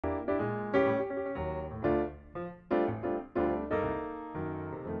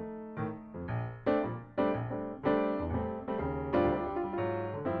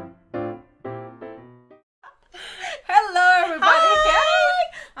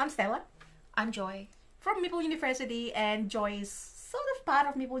I'm Stella. I'm Joy. From Meeple University, and Joy is sort of part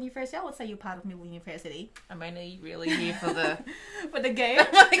of Meeple University. I would say you're part of Meeple University. I'm only really here for the for the game.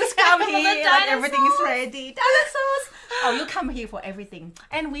 Just come here, like everything is ready. Dinosaurs! Oh, you come here for everything.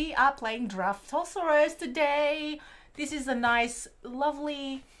 And we are playing Draftosaurus today. This is a nice,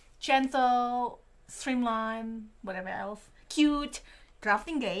 lovely, gentle, streamlined, whatever else, cute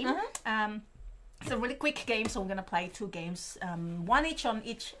drafting game. It's a really quick game, so we're going to play 2 games, one each on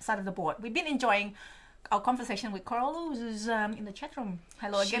each side of the board. We've been enjoying our conversation with Coralu, who's in the chat room.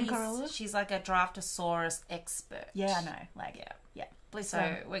 Hello again, Coralu. She's like a Draftosaurus expert. Yeah, I know. Like, yeah. Please. So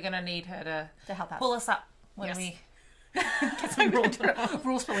we're going to need her to help us. Pull us up when we get some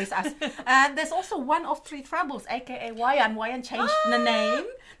rules police us. And there's also one of 3 troubles, aka Wayan. Wayan changed the name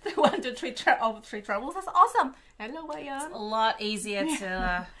to 1 to 3 of 3 troubles. That's awesome. Hello, Wayan. It's a lot easier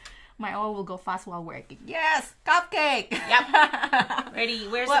to. My oil will go fast while working. Yes, cupcake. Yep. Ready?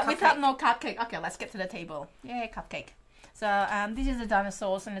 Where's the cupcake? Without no cupcake. Okay, let's get to the table. Yay, cupcake. So this is the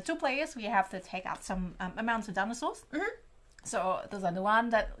dinosaurs, and the 2 players. We have to take out some amounts of dinosaurs. So those are the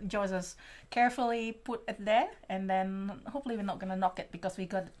one that Joy has carefully put it there, and then hopefully we're not gonna knock it because we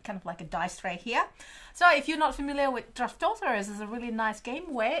got kind of like a dice tray here. So if you're not familiar with Draftosaurus, it's a really nice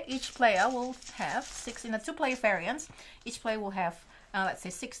game where each player will have 6 in a 2-player variants. Each player will have let's say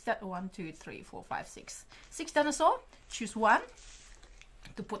 6, 1, 2, 3, 4, 5, 6. 6 dinosaur, choose 1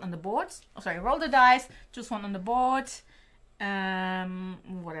 to put on the board. Oh, sorry, roll the dice, choose 1 on the board.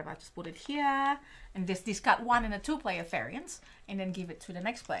 Whatever, just put it here. And discard 1 in a 2-player variant and then give it to the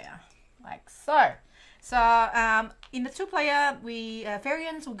next player. Like so. So in the 2-player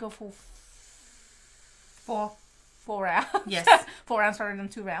variants we go for 4 rounds. Yes. 4 rounds rather than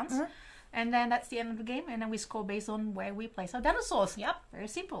 2 rounds. And then that's the end of the game, and then we score based on where we place our dinosaurs. Yep, very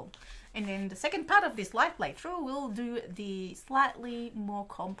simple. And then the second part of this live playthrough, we'll do the slightly more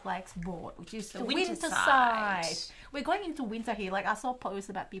complex board, which is the winter side. We're going into winter here. Like I saw posts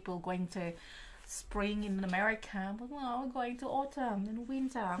about people going to spring in America, but no, we're going to autumn and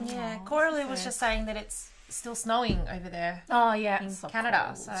winter. Yeah, Coralu was just saying that it's still snowing over there. Oh yeah, in so Canada.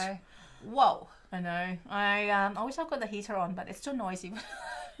 Cold. So, whoa. I know. I wish I've got the heater on, but it's too noisy.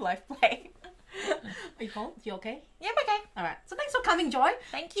 Live play. Are you cold? You okay? Yep, okay. Alright. So thanks for coming, Joy.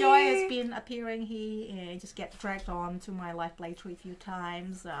 Thank you. Joy has been appearing here. Just get dragged on to my live playthrough a few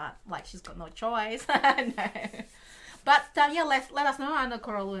times. Like she's got no choice. No. But yeah, let us know. I know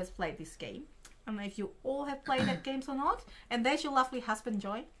Coralu has played this game. I don't know if you all have played that games or not. And there's your lovely husband,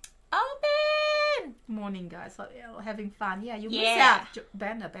 Joy. Oh, Ben! Morning, guys. So, having fun. Yeah, you miss out.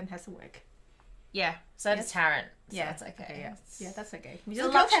 Ben has to work. Yeah, so does Tarrant. So yeah, that's okay. Yeah, that's okay. It's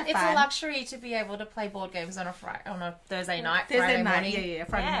a luxury to be able to play board games on a Thursday night, Friday morning. Yeah,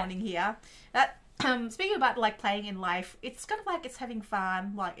 Friday morning here. Speaking about like playing in life, it's kind of like it's having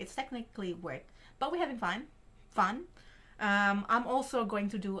fun. Like it's technically work, but we're having fun. I'm also going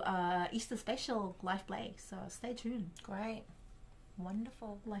to do a Easter special live play, so stay tuned. Great.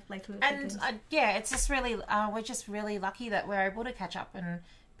 Wonderful. Live play through. And yeah, it's just really, we're just really lucky that we're able to catch up and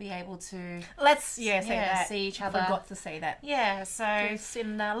be able to see each other. I forgot to say that. Yeah, so it's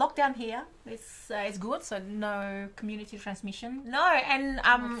in lockdown here. It's good, so no community transmission. No, and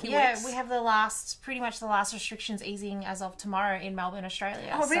we have pretty much the last restrictions easing as of tomorrow in Melbourne,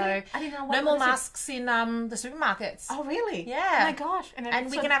 Australia. Oh really? So I didn't know. No more masks in the supermarkets. Oh really? Yeah. Oh my gosh! And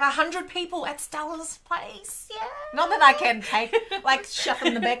we can have 100 people at Stella's place. Yeah. Not that I can take shove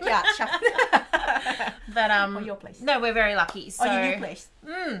in the backyard. But or your place. No, we're very lucky. So your new place.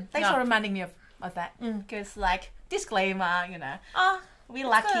 Thanks for reminding me of that. Because disclaimer, we're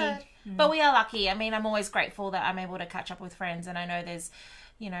lucky. But we are lucky. I mean, I'm always grateful that I'm able to catch up with friends, and I know there's,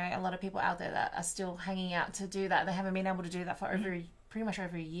 a lot of people out there that are still hanging out to do that. They haven't been able to do that for pretty much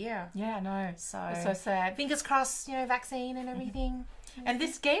over a year. Yeah, I know. So it's so sad. Fingers crossed, vaccine and everything. And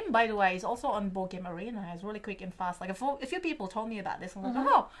this game, by the way, is also on Board Game Arena. It's really quick and fast. Like a few people told me about this. I'm like,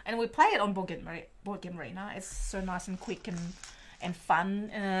 oh, and we play it on Board Game Arena. It's so nice and quick and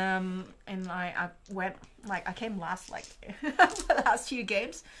fun. And I went I came last for the last few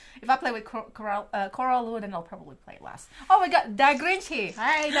games. If I play with Coralu, then I'll probably play last. Oh, we got Dagrinch here.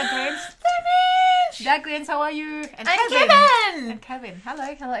 Hi, Dagrinch. Dagrinch, how are you? And Kevin. And Kevin.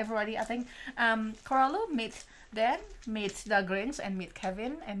 Hello everybody. I think Coralu meet Dagrinch, and meet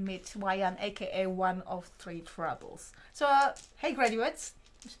Kevin, and meet Wayan, aka one of 3 troubles. So hey graduates.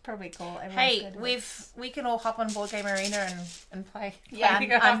 Should probably call everyone. Hey, we can all hop on Board Game Arena and play. Yeah,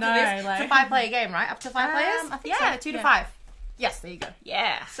 I know. It's a 5-player game, right? Up to 5 players? I think so. 2 to 5. Yes, there you go.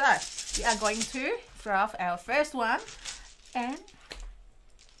 Yeah. So we are going to draft our first one, and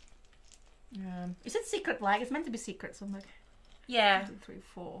is it secret? Like it's meant to be secret, so I'm like, Yeah. 1, 2, 3,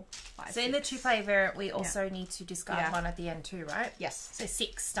 4, 5, So in the 6. 2-player variant, we also need to discard one at the end too, right? Yes. So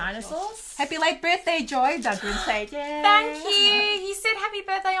 6 dinosaurs. Happy late birthday, Joy. Duncan said, yay. Thank you. You said happy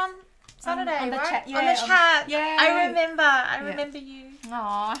birthday on Saturday, on the right? chat. On the chat. Yay. I remember you.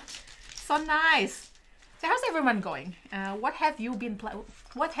 Aw, so nice. So how's everyone going? What have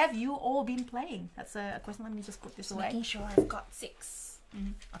you all been playing? That's a question. Let me just put this away. Making sure I've got 6.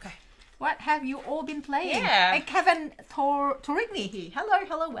 Okay. What have you all been playing? Yeah. And Kevin Torigny here.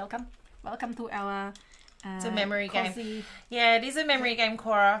 Hello, welcome. Welcome to our It's a memory game. cozy... Yeah, it is a memory game,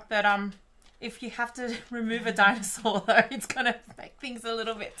 Cora, but if you have to remove a dinosaur though, it's gonna make things a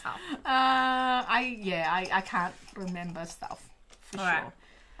little bit tough. I can't remember stuff for All sure. right.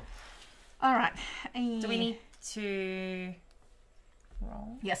 All right. Do we need to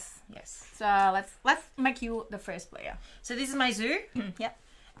roll? Yes. Yes. So let's make you the first player. So this is my zoo, Yep.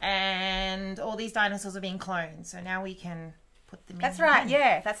 and all these dinosaurs are being cloned. So now we can put them in. That's right.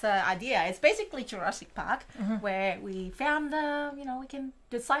 Yeah, that's the idea. It's basically Jurassic Park, where we found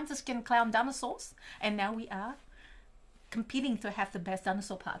the scientists can clone dinosaurs, and now we are competing to have the best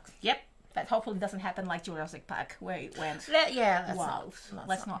dinosaur park. Yep. That hopefully doesn't happen like Jurassic Park, where it went That's wild.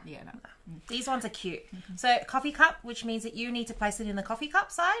 Let's not. Yeah, no. These ones are cute. So coffee cup, which means that you need to place it in the coffee cup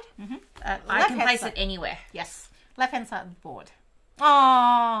side. I can Left-hand place side. it anywhere. Yes. Left hand side of the board. Oh,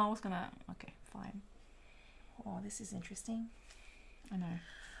 I was gonna. Okay, fine. Oh, this is interesting. I know.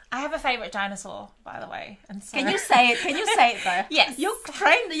 I have a favorite dinosaur, by the way. And so Can you say it? Can you say it though? Yes. You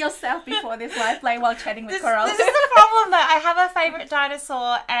trained yourself before this live play while chatting with This Coral. is the problem, though. I have a favorite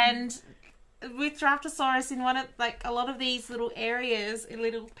dinosaur, and with Draftosaurus in a lot of these little areas, in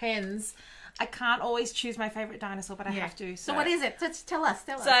little pens, I can't always choose my favorite dinosaur, but I have to. So what is it? Just tell us.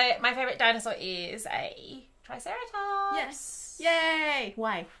 So my favorite dinosaur is a Triceratops. Yes. Yay!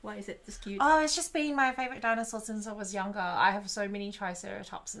 Why? Why is it just cute? Oh, it's just been my favorite dinosaur since I was younger. I have so many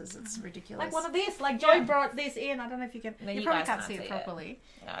Triceratopses. It's ridiculous. Like one of these. Like Joy brought this in. I don't know if you can. No, you you probably guys can't can't see it see it. properly.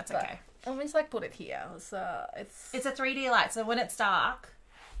 No, it's But okay. I mean, it's like put it here. So It's a 3D light, so when it's dark,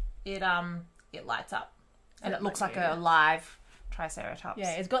 it lights up, and it looks like a live Triceratops.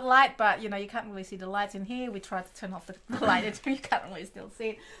 yeah, it's got light, but you can't really see the lights in here. We tried to turn off the light, and you can't really still see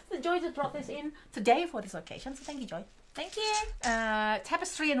it. So Joy just brought this in today for this occasion. So thank you, Joy. Thank you.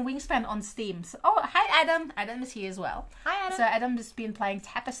 Tapestry and Wingspan on Steam. So, oh, hi Adam. Adam is here as well. Hi, Adam. So Adam has been playing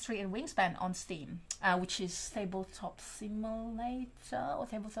Tapestry and Wingspan on Steam, which is tabletop simulator or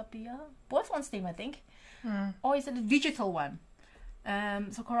tabletop VR. Both on Steam, I think. Or is it a digital one?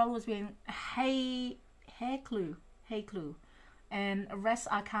 So Coral was being Hey Clue, and Res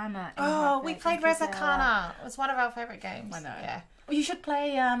Arcana. Oh, we played Res Arcana. It was one of our favorite games. I know. Yeah. You should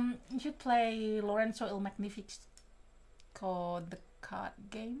play. Lorenzo Il Magnifico, called the card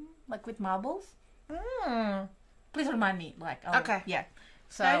game, like with marbles. Please remind me. Okay. Yeah.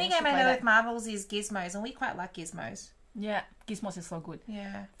 So The only we should game I play know that. with marbles is Gizmos, and we quite like Gizmos. Yeah, Gizmos is so good.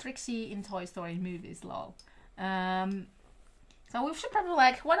 Yeah. Trixie in Toy Story movies, lol. So we should probably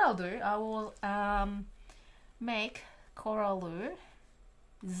what I'll do. I will make Coralu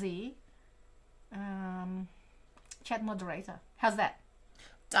Z chat moderator. How's that?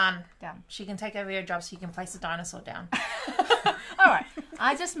 Done. Done. She can take over your job so you can place a dinosaur down. All right.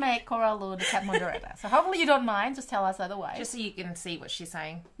 I just make Coralu the chat moderator. So hopefully you don't mind. Just tell us otherwise. Just so you can see what she's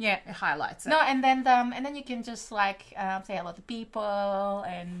saying. yeah. It highlights it. No, and then you can just say hello to people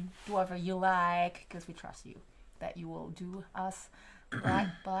and do whatever you like, because we trust you that you will do us right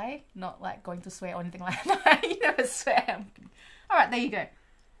by, not going to swear or anything like that. You never swear. All right, there you go.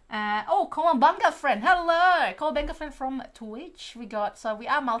 Kowabanga friend, hello, Kowabanga friend from Twitch. We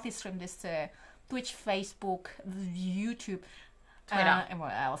are multi-stream this to Twitch, Facebook, YouTube, Twitter, and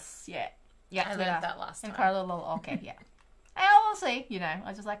what else? Yeah, I Twitter. learned that last And time. Carlo, okay, yeah. I will see, I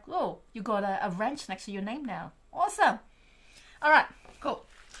was just like, oh, you got a wrench next to your name now. Awesome. All right, cool.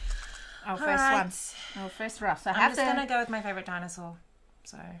 Our first one. Our first rough. So I'm just going to go with my favourite dinosaur.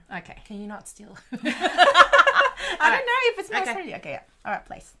 So, Okay. can you not steal? I don't know if it's my Okay. okay. Okay, yeah. All right,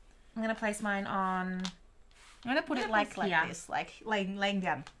 place. I'm going to place mine on... I'm going to put it place like here. this, laying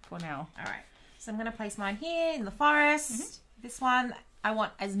down for now. All right. So I'm going to place mine here in the forest. This one, I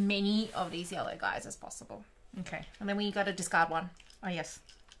want as many of these yellow guys as possible. Okay. And then we got to discard one. Oh, yes.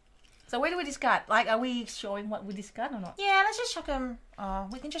 So where do we discard? Are we showing what we discard or not? Yeah, let's just chuck them. Oh,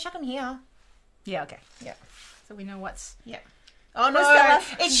 we can just chuck them here. Yeah, okay. Yeah. So we know what's... Yeah. Oh, What's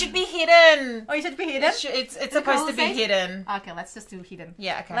no. the It should be hidden. Oh, you should be hidden? It's supposed to be hidden. Okay, let's just do hidden.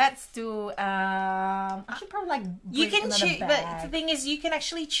 Yeah, okay. Let's do... I should probably You bring can another choose, but bag. the thing is, you can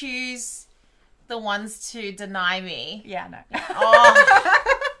actually choose the ones to deny me. Yeah, no. Oh.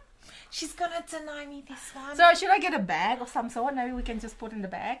 She's gonna deny me this one. So should I get a bag of some sort? Maybe we can just put in the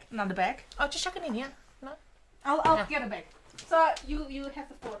bag. Another bag. Oh, just chuck it in here. No. I'll get a bag. So you have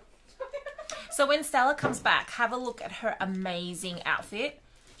the four. So when Stella comes back, have a look at her amazing outfit.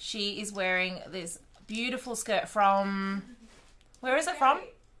 She is wearing this beautiful skirt from... Where is it from?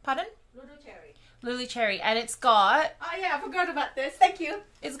 Pardon? Lulu Cherry. And it's got... Oh yeah, I forgot about this. Thank you.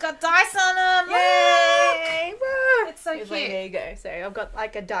 It's got dice on them. Yay! Woo! It's so cute. There you go. So I've got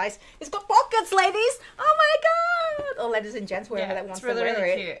like a dice. It's got pockets, ladies. Oh my god! Or ladies and gents, whoever that wants to wear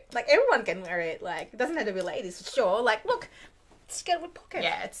it. Cute. Like everyone can wear it. Like it doesn't have to be ladies, sure. Like look, it's got with pockets.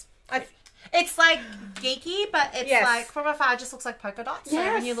 Yeah, it's like geeky, but it's like from afar it just looks like polka dots. So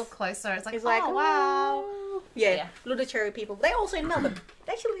when you look closer, it's like, oh wow. Yeah, Lulu Cherry people. They're also in Melbourne.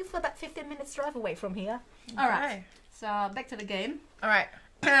 They actually live for about 15 minutes drive away from here. All right. So back to the game. All right.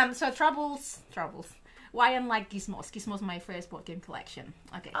 So troubles. Why unlike Gizmos? Gizmos my first board game collection.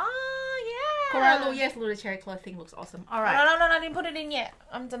 Okay. Oh yeah. Corallo, yes, Lulu Cherry clothing looks awesome. All right. No, I didn't put it in yet.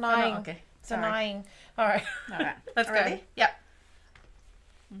 I'm denying. Oh, no, okay. Denying. All right. Let's go. Ready? Yep.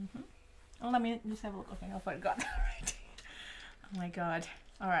 Oh, let me just have a look. Okay, I forgot. Alright. Oh my god.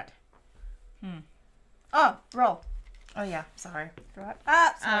 All right. Oh, roll. Oh yeah. Sorry. Right.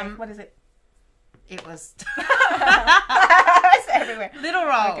 Ah, sorry. What is it? It was. It's everywhere. Little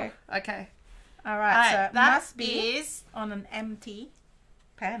roll. Okay. All right. So that must be is on an empty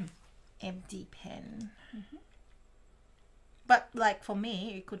pen. empty pen. But like for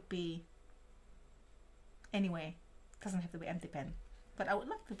me, it could be anyway. It doesn't have to be empty pen. But I would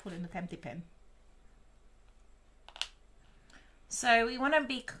like to put in an empty pen. So we want to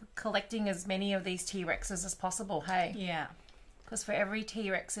be collecting as many of these T-Rexes as possible, hey? Yeah. Because for every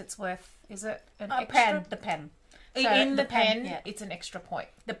T-Rex it's worth, is it an extra? pen? The pen. So in the pen, it's an extra point.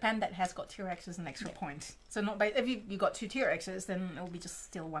 The pen that has got T-Rex is an extra point. So not by, if you got 2 T-Rexes, then it'll be just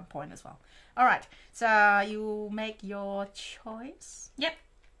still 1 point as well. All right. So you make your choice. Yep.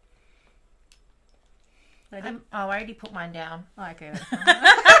 Ready? I already put mine down. Oh, okay. No,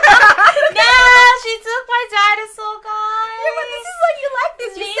 she took my dinosaur, guys. Yeah, but this is what you like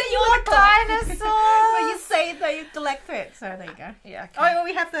this. You say you want dinosaur. But you say that you collect it. So there you go. Yeah. Okay. Oh, well,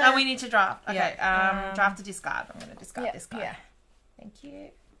 we have to. Oh, we need to draft. Okay. Yeah. Draft to discard. I'm going to discard this guy. Yeah. Thank you.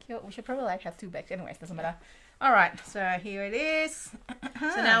 Cute. We should probably like have 2 bags. Anyways, doesn't matter. All right. So here it is.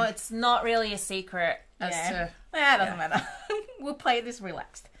 So now it's not really a secret as to. Yeah, it doesn't matter. We'll play this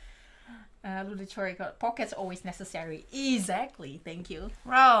relaxed. Lulu Cherry got pockets always necessary. Exactly. Thank you.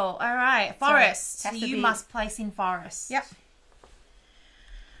 Roll. All right. Forest. So you must place in forest. Yep.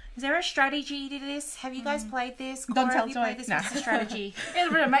 Is there a strategy to this? Have you guys played this? Don't tell have you played this? No. What's the strategy?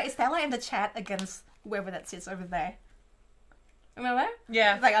 Remember, Stella in the chat against whoever that sits over there. Remember?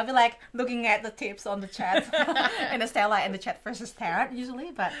 Yeah. Like I'll be like looking at the tips on the chat, and Stella in the chat versus Tarrant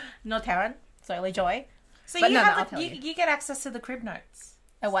usually, but no Tarrant. So only Joy. So but you you get access to the crib notes.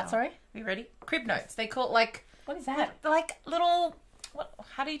 What? So, Sorry. Are you ready? Crib notes. They call it like. What is that? Like little. What?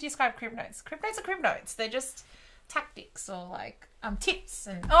 How do you describe crib notes? Crib notes are crib notes. They're just tactics or like tips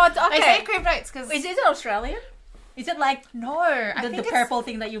and. Oh, okay. They say crib notes because. Is it Australian? Is it like the purple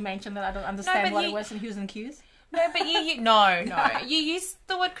thing that you mentioned that I don't understand what it was in Hughes and Q's? No, but no. You use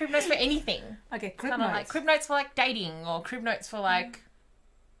the word crib notes for anything. Okay, crib notes. notes. Like crib notes for like dating or crib notes for like.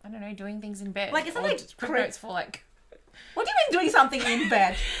 I don't know, doing things in bed. Like isn't like crib notes for like. What do you mean doing something in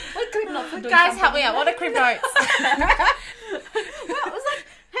bed? What crib notes for doing Guys, something? help me out. What are crib notes? Well, it was like,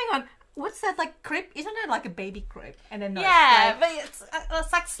 hang on. What's that like crib? Isn't that like a baby crib? And then yeah, but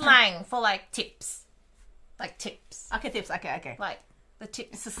it's like slang for like tips. Like tips. Okay, tips. Okay. Like the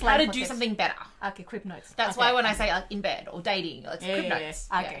tips. It's a slang how to for do tips. something better. Okay, crib notes. That's why when I say like in bed or dating, it's crib notes.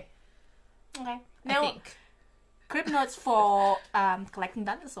 Yeah. Okay. Okay. Now, I think. Crib notes for collecting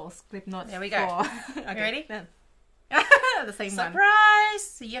dinosaurs. Crib notes. There we go. For... Okay. You ready? Yeah. The same Surprise! one.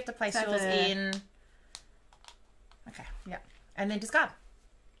 So you have to place yours in. Okay. Yeah. And then discard.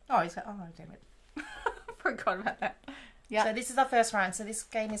 Oh, damn it. Forgot about that. Yeah. So this is our first round. So this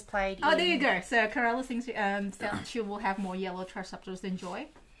game is played there you go. So Corella thinks she will have more yellow Triceratops than Joy.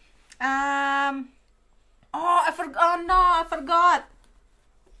 I forgot. Oh no, I forgot.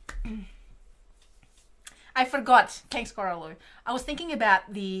 I forgot. Thanks, Corallo. I was thinking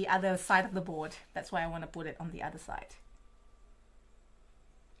about the other side of the board. That's why I want to put it on the other side.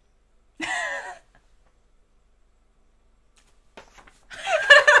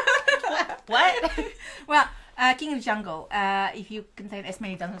 What? Well, King of the Jungle. If you contain as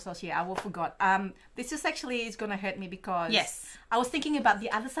many dinosaurs here, I will forgot. This is actually is gonna hurt me because I was thinking about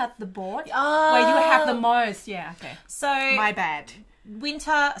the other side of the board where you have the most. Yeah. Okay. So my bad.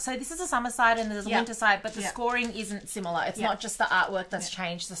 winter. So this is a summer side and there's a winter side, but the Yeah. scoring isn't similar. It's not just the artwork that's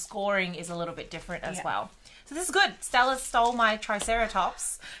changed. The scoring is a little bit different as well. So this is good. Stella stole my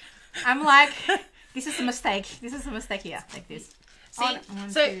Triceratops. I'm like, this is a mistake. This is a mistake here. Like this. See, One,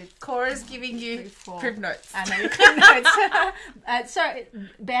 so two, Cora's giving you 3, 4. crib notes. I know your crib notes. So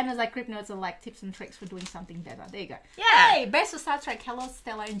Ben is like crib notes are like tips and tricks for doing something better. There you go. Yeah. Hey, Best of Star Trek. Hello,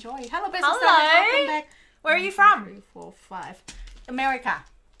 Stella. Enjoy. Hello, Best of Hello. Star Trek. Welcome back. Where are you 1, from? 2, 3, 4, 5. America.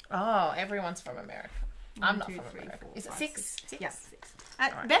 Oh, everyone's from America. I'm not 2, from 3, America. 4, Is it 5, 6? 6? Yes, 6.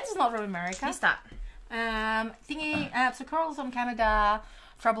 Alright. Ben's is not from America. You start. So Coral's from Canada.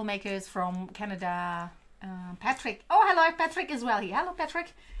 Troublemakers from Canada. Patrick. Oh, hello, Patrick as well here. Hello,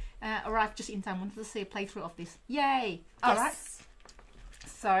 Patrick. Arrived just in time. Wanted to see a playthrough of this. Yay! All right.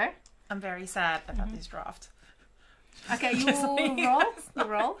 So, I'm very sad about this draft. okay, you roll. You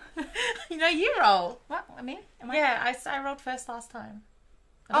roll. You know, you roll. What? I mean, am I? Yeah, I rolled first last time.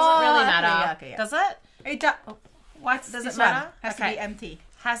 It doesn't really matter. Okay, yeah. Does it? It does. What does This it matter? one has to be empty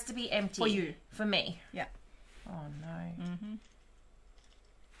Has to be empty for you. For me. Yeah. Oh no.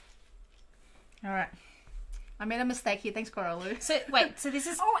 All right. I made a mistake here. Thanks, Coralu. So wait. So this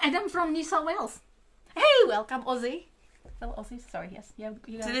is. Oh, Adam from New South Wales. Hey, welcome, Aussie. Fellow Aussies. Sorry, yes. You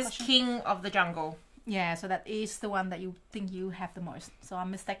got So a this question? king of the jungle. Yeah, so that is the one that you think you have the most. So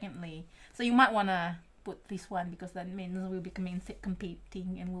I'm mistakenly. So you might want to put this one because that means we'll be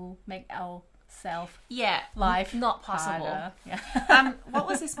competing and we'll make ourselves life not possible. harder. Yeah. What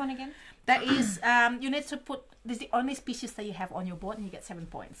was this one again? That is, you need to put. This is the only species that you have on your board, and you get 7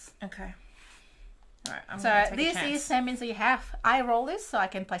 points. Okay. All right. I'm So gonna take a this chance. is that means that you have. I roll this, so I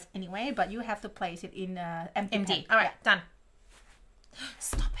can place anyway, but you have to place it in empty. empty. pen. All right. Done.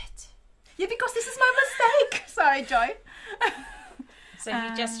 Stop it. Yeah, because this is my mistake. Sorry, Joy. So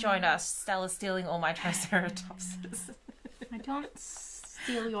if you just joined us, Stella's stealing all my Triceratopses. I don't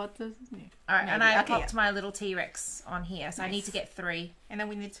steal your. All right, and Maybe. I Okay, popped my little T-Rex on here, so I need to get 3. And then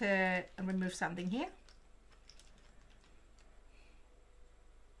we need to remove something here.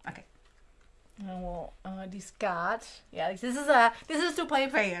 Okay. And we'll discard. Yeah, this is to play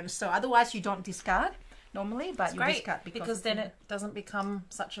players. So otherwise you don't discard normally, but It's you great discard because then it doesn't become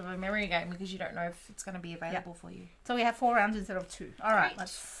such of a memory game because you don't know if it's going to be available for you. So we have 4 rounds instead of 2. All right, Great.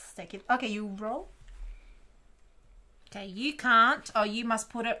 let's take it. Okay, you roll Okay, you can't. Oh, you must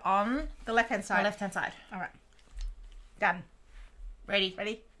put it on the left-hand the side. left-hand side. All right. Done. Ready?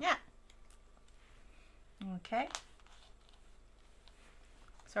 Ready? Yeah. Okay.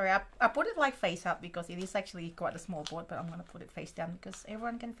 Sorry, I put it like face up because it is actually quite a small board, but I'm going to put it face down because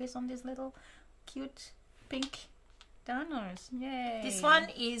everyone can fit on this little cute pink dinos. Yay. This one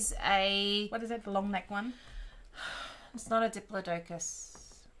is a... What is it? The long neck one? It's not a Diplodocus.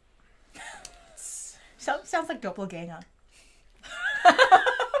 Sounds like doppelganger.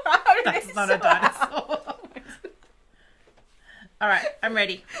 That's not a dinosaur. All right, I'm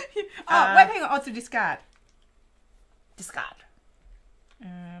ready. Wait, hang on. Oh, to discard. Discard.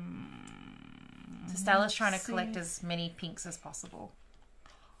 So Stella's trying to collect see. as many pinks as possible.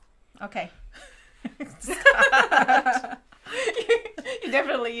 Okay. you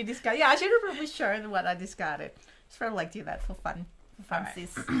discard. Yeah, I should have probably shown what I discarded. Just for like do that for fun. For All right.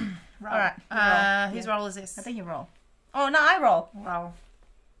 funsies. All right. Whose roll is this? I think you roll. Oh no, I roll. Roll.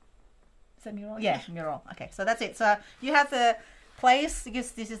 Is that me roll? Yeah, me roll. Okay, so that's it. So you have the place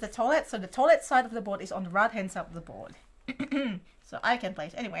because this is the toilet. So the toilet side of the board is on the right hand side of the board. So I can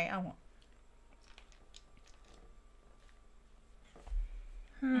place anyway I want.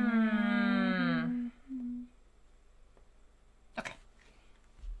 Okay.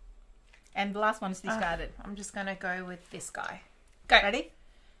 And the last one is discarded. I'm just gonna go with this guy. Go. Ready?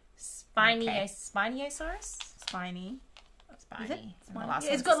 Spiniosaurus? Spiny. Spiny. Is it? And the Spiny? last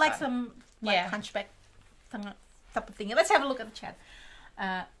Yeah, it's one's got like discarded. some like hunchback type of thing. Let's have a look at the chat.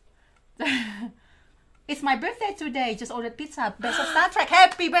 It's my birthday today. Just ordered pizza. Best of Star Trek.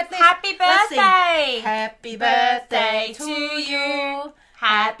 Happy birthday! Happy Let's sing. birthday! Happy birthday to you.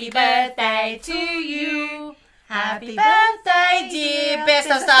 Happy birthday to you. Happy birthday, dear Best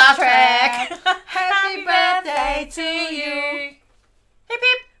of Star Trek. Happy birthday to you. Hip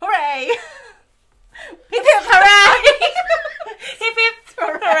hip! Hooray! Hip hip hooray! Hip hip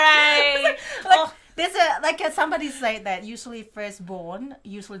hooray! Like, there's somebody say that usually firstborn,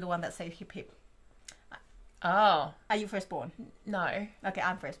 usually the one that says hip hip. Oh, Are you firstborn? no. Okay,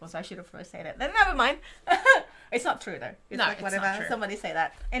 I'm firstborn, so I should have first said it. Then never mind. It's not true though. It's No, like it's whatever. not true. Somebody say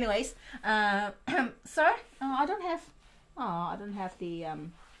that. Anyways, so I don't have. Oh, I don't have the.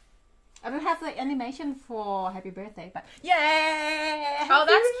 I don't have the animation for happy birthday, but yeah. Oh,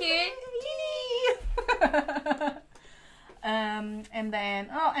 Happy that's birthday. And then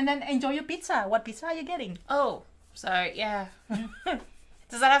enjoy your pizza. What pizza are you getting? Oh, so yeah.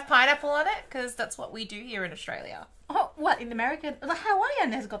 Does that have pineapple on it? Because that's what we do here in Australia. Oh, what in America? The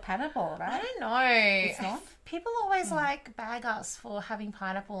Hawaiian has got pineapple, I right? don't know. It's not? People always like bag us for having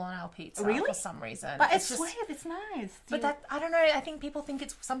pineapple on our pizza Really? for some reason. But it's sweet. It's nice. But that I don't know. I think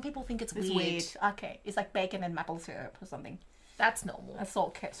some people think it's weird. Okay, it's like bacon and maple syrup or something. That's normal. A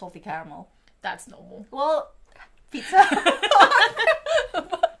salty caramel. That's normal. Well, pizza.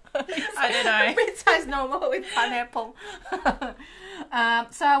 I don't know. Pizza is normal with pineapple.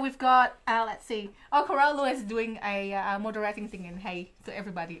 So we've got, let's see. Oh, Corallo is doing a moderating thing in Hey to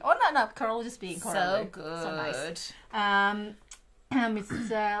everybody. Oh, no, Corallo just being Corallo. So good. So nice.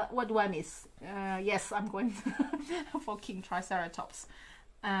 What do I miss? Yes, I'm going for King Triceratops.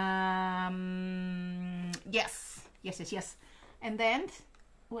 Yes. And then,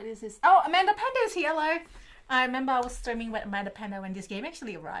 what is this? Oh, Amanda Panda is here. Hello. I remember I was streaming with Amanda Panda when this game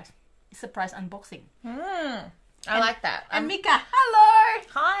actually arrived. Surprise unboxing. I like that. And Mika, hello.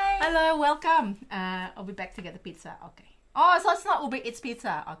 Hi. Hello, welcome. I'll be back to get the pizza. Okay. Oh, so it's not Uber Eats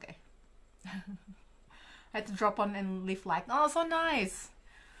pizza. Okay. I had to drop on and leave like. Oh, so nice.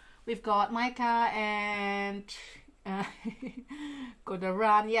 We've got Micah and Gotta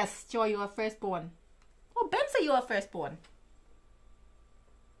Run. Yes, Joy, you are firstborn. Oh, Ben said you are firstborn.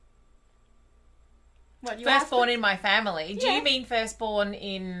 What, you Firstborn in my family. Do Yeah. you mean firstborn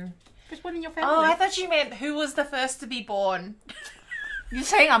in... Firstborn in your family? Oh, I thought you meant who was the first to be born. You're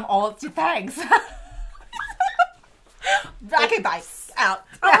saying I'm old. Thanks. Okay, bye. Out.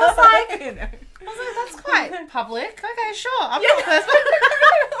 I was like, You know. that's quite public. Okay, sure. I'm not the firstborn.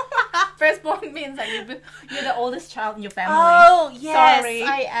 Firstborn means that you're the oldest child in your family. Oh, yes, Sorry.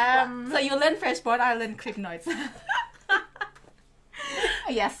 I am. So you learn firstborn, I learn cryptonoids.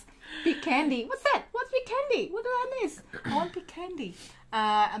 Yes. Big candy. What's that? What's big candy? What did I miss? I want big candy.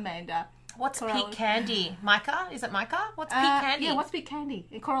 Amanda. What's Coral. peak candy? Micah? Is it Micah? What's peak candy? Yeah, what's big candy?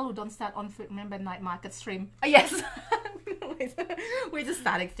 And Coral don't start on food. Remember night market stream? Yes. We just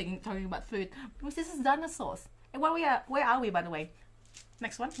started talking about food. This is dinosaurs. And where are we, by the way?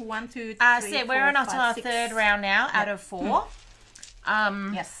 Next one. 1, 2, 3. So we're on our third round now out of 4.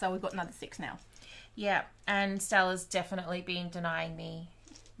 Yes, so we've got another 6 now. Yeah, and Stella's definitely been denying me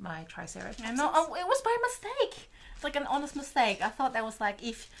my Triceratops. I know. Oh, it was by mistake. It's like an honest mistake. I thought that was like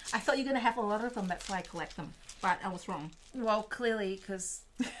I thought you're gonna have a lot of them. That's why I collect them. But I was wrong. Well, clearly, because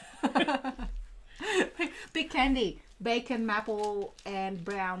Big candy, bacon, maple, and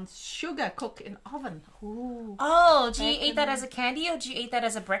brown sugar cooked in oven. Ooh. Oh, do you eat that as a candy or do you eat that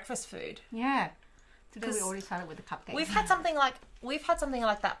as a breakfast food? Yeah. Today we already started with the cupcake. We've had something like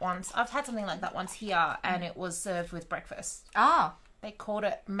that once. I've had something like that once here, and it was served with breakfast. Ah, They called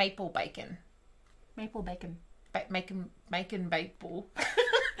it maple bacon. maple bacon. Maple.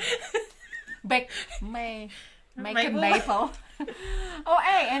 Maple. Oh,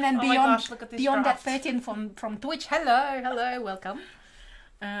 hey, and then Oh my beyond gosh, look at this beyond draft. that 13 from Twitch. Hello, welcome.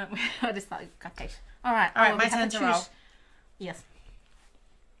 I just started cupcake. All right, All right, we my have turn to roll. Yes.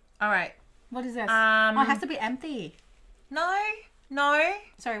 All right. What is this? Um, Oh, it has to be empty. No.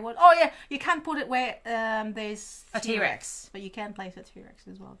 Sorry, what? Oh, yeah, you can't put it where there's A T-Rex. but you can place a T-Rex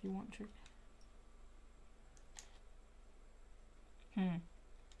as well if you want to.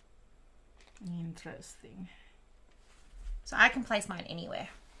 Interesting. So I can place mine anywhere.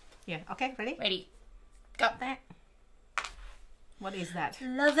 Yeah. Okay. Ready? Ready. Go. That. What is that?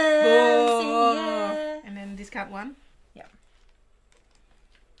 Lovers. Whoa. Yeah. And then discount one. Yeah.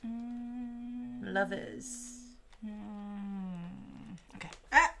 Lovers. Okay.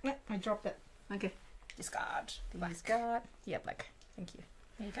 Ah, yeah, I dropped it. Okay. Discard. Discard. Yeah, black. Thank you.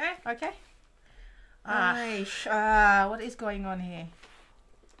 There you go. Okay. Ah. What is going on here?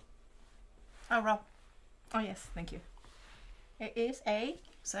 Oh, Rob. Oh yes, thank you. It is a.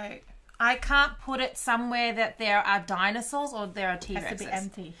 So I can't put it somewhere that there are dinosaurs or there are T-Rexes. Has to be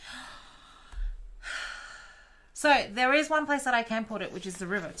empty. So there is one place that I can put it, which is the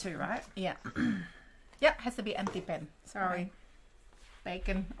river too, right? Yeah. Yeah, has to be empty pen. Sorry.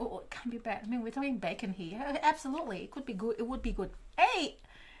 Bacon. Oh, it can't be bad. I mean, we're talking bacon here. Absolutely, it could be good. It would be good. Hey,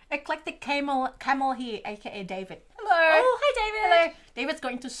 eclectic camel here, aka David. Hello. Oh, hi David. Hello. David's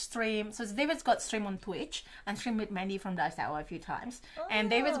going to stream. So David's got stream on Twitch and stream with Mandy from Dice Tower a few times. And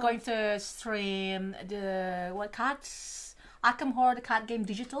David's going to stream the cards? Arkham Horror, the card game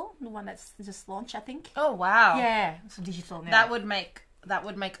digital, the one that's just launched, I think. Oh wow. Yeah, it's digital now. That would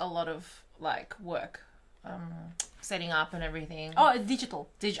make a lot of like work, setting up and everything. Oh, it's digital.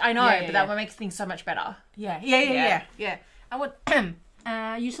 I know, Yeah, but yeah. that would make things so much better. Yeah. I would.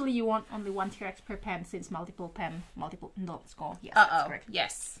 Usually you want only one T-Rex per pen since multiple don't score. Yes, Uh that's oh. correct.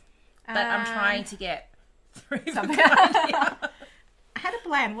 Yes. But I'm trying to get 3 of Something. them. I had a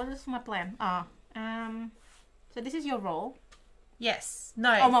plan. What is my plan? So this is your roll. Yes.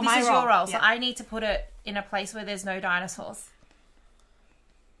 No, Oh, this my is roll. your roll. So Yeah. I need to put it in a place where there's no dinosaurs.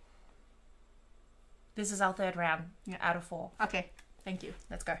 This is our 3rd round out of 4. Okay, thank you.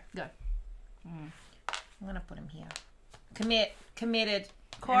 Let's go. Go. I'm going to put him here. Committed.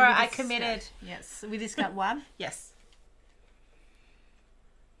 Cora, I committed. Yes, we just got one. Yes.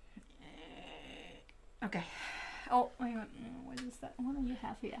 Okay. Oh, wait, what is that? What do you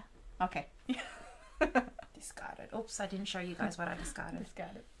have here? Okay. Discarded. Oops, I didn't show you guys what I discarded.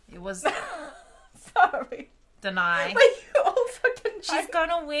 Discarded. It was Sorry. deny. But you also didn't. She's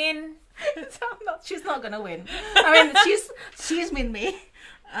gonna win. She's not gonna win. I mean, she's with me.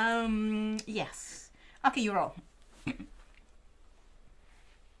 Yes. Okay, you roll.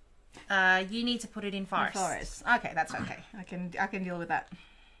 You need to put it in forest. Forest. Okay, that's okay. I can deal with that.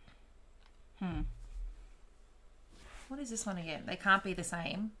 What is this one again? They can't be the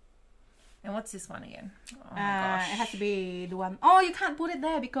same. And what's this one again? Oh my gosh. It has to be the one. Oh, you can't put it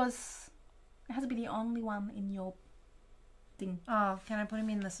there because it has to be the only one in your thing. Oh, can I put him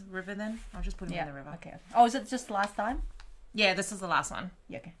in this river then? I'll just put him in the river. Okay. Oh, is it just last time? Yeah, this is the last one.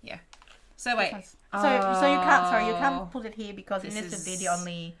 Yeah. Okay. Yeah. So wait. So you can't. Sorry, you can't put it here because it This needs to be is- the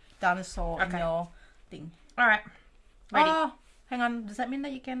only dinosaur in your thing. All right. Ready. Oh, hang on. Does that mean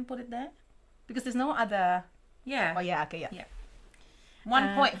that you can put it there? Because there's no other. Yeah. Oh yeah. Okay. Yeah. Yeah.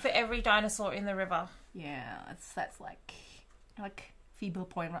 1 point for every dinosaur in the river. Yeah. That's like feeble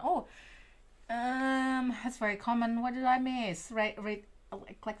point. Oh. That's very common. What did I miss? Right.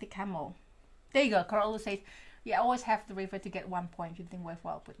 Like the camel. There you go. Carol says, "Yeah, always have the river to get 1 point. If you think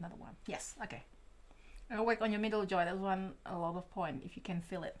worthwhile, put another one." Yes. Okay. I'll work on your middle jaw. That's a lot of point if you can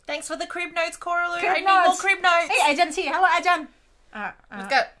feel it. Thanks for the crib notes, Coralie. Crib I need more notes. crib notes. Hey, Ajan's here. Hello, Ajan. Let's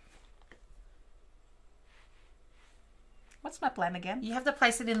go. What's my plan again? You have to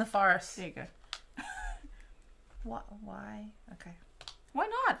place it in the forest. There you go. What? Why? Okay. Why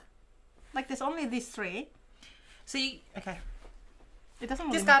not? Like, there's only these 3. So you... Okay. It doesn't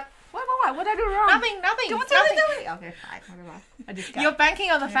really... Discard. What did I do wrong? Nothing. Come on, tell me. Okay, fine. Whatever. I discard. You're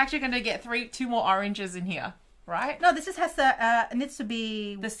banking on the fact you're going to get 2 more oranges in here, right? No, this has to... it needs to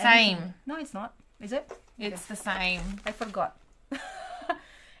be... The same. anything. No, it's not. Is it? It's the same. I forgot.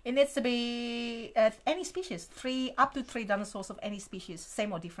 It needs to be any species. Up to 3 dinosaurs of any species.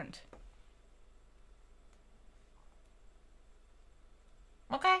 Same or different.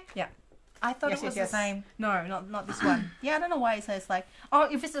 Okay. Yeah. I thought it was the same. No, not this one. Yeah, I don't know why it says like... Oh,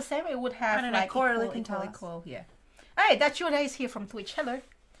 if it's the same, it would have I don't know, like Coralie can tell us. equal. Yeah. Hey, that's your days here from Twitch. Hello.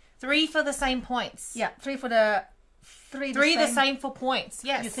 3 for the same points. Yeah, 3 for the... 3 the same for points.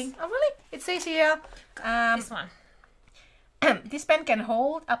 Yes. You think? Oh, really? It says here... This one. This pen can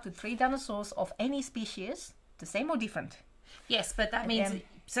hold up to 3 dinosaurs of any species, the same or different. Yes, but that means... Again.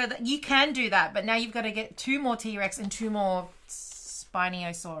 So that you can do that, but now you've got to get 2 more T-Rex and 2 more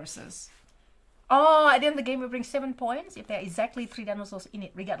Spinosauruses. Oh, at the end of the game, we bring 7 points if there are exactly 3 dinosaurs in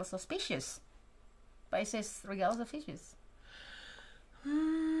it, regardless of species. But it says regardless of species.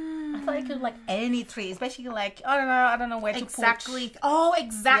 I thought it could like any 3, especially like I don't know where to put. Exactly. Oh,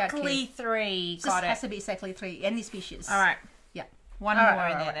 exactly Yeah, 3. Just Got has it. to be exactly 3, any species. All right. Yeah. One All more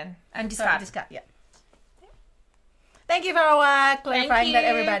right, in all there right. then. And So, discard. discard. Yeah. Thank you for clarifying that, you.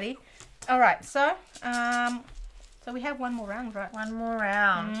 everybody. All right. So we have one more round, right? One more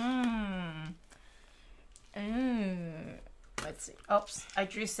round. Let's see. Oops, I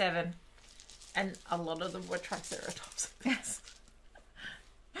drew 7. And a lot of them were Triceratops. Yes.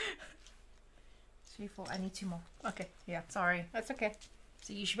 3, 4. I need 2 more. Okay. Yeah. Sorry. That's okay.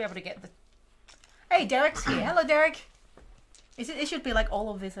 So you should be able to get the... Hey, Derek's here. Hello, Derek. It should be like all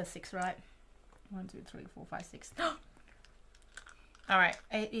of these are 6, right? 1, 2, 3, 4, 5, 6. All right.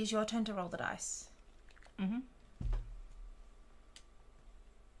 It is your turn to roll the dice.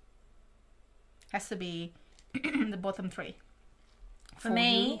 Has to be the bottom 3. For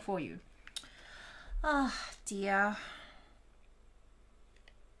me? For you. Oh, dear.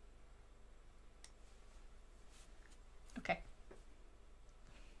 Okay.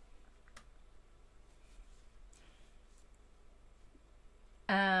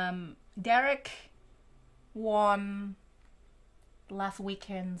 Derek won last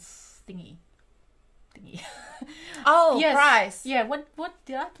weekend's thingy. Oh, Yes. prize. Yeah. What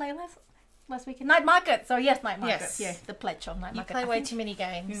did I play last weekend? Night market. So yes, night market. Yes. Yeah, the pledge of night You market. play I way think- too many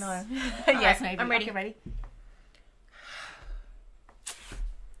games. No. Yes, Yes, maybe. I'm ready. Okay, ready.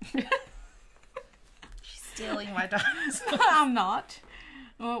 She's stealing my dice. I'm not.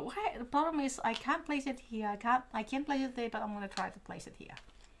 Why? The problem is I can't place it here. I can place it there, but I'm gonna try to place it here.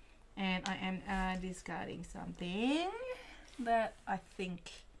 And I am discarding something that I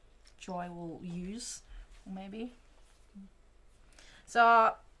think Joy will use, maybe.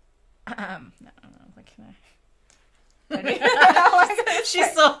 So, what can I? She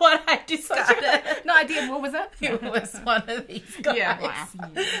saw what I discarded. No idea. What was that? It was one of these guys. Yeah.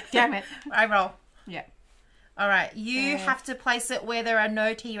 Damn it. I roll. Yeah. All right. You have to place it where there are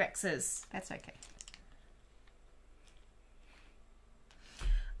no T-Rexes. That's okay.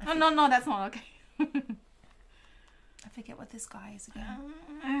 Oh, no, that's not okay. I forget what this guy is again.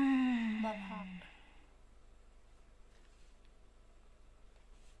 Love heart.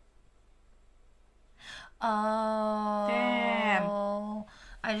 Oh. Damn.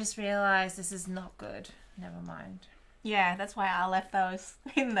 I just realized this is not good. Never mind. Yeah, that's why I left those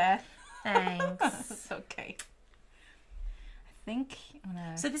in there. Thanks. It's okay. I think. Oh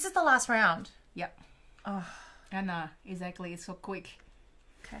no. So this is the last round. Yep. Oh. I know. Exactly. It's so quick.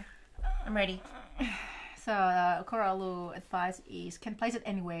 Okay. I'm ready. So, Koralu advice is can place it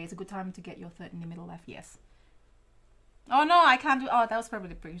anywhere. It's a good time to get your third in the middle left. Yes. Oh no, I can't do. Oh, that was probably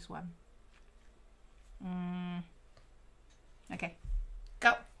the previous one. Okay.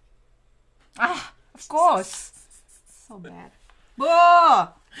 Go. Ah, of course. So bad. Whoa.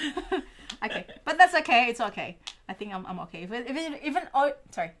 Okay, but that's okay. It's okay. I think I'm okay.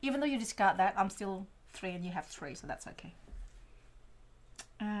 Even though you discard that, I'm still 3 and you have 3, so that's okay.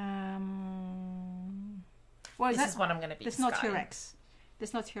 What is This that? is what I'm going to be There's no discarding. T-Rex.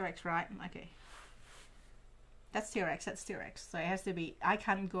 There's no T-Rex, right? Okay. That's T-Rex. That's T-Rex. So it has to be. I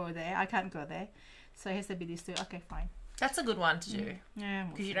can't go there. I can't go there. So it has to be these two. Okay, fine. That's a good one to do. Yeah.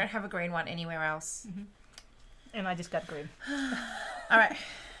 Because you don't have a green one anywhere else. And I just got green. All right.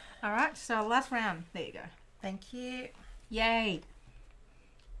 All right. So last round. There you go. Thank you. Yay.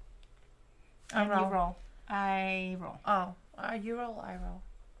 I And roll. you roll. I roll. Oh, you roll, I roll.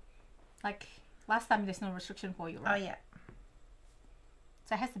 Like last time, there's no restriction for you, Oh, right? yeah.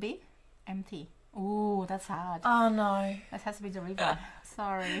 So it has to be empty. Ooh, that's hard. Oh, no. That has to be the river.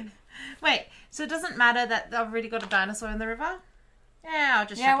 Sorry. Wait, so it doesn't matter that I've already got a dinosaur in the river? Yeah, I'll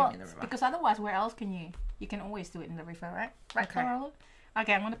just chuck him in the river. Because otherwise, where else can you? You can always do it in the river, right? Right, Okay. Carol?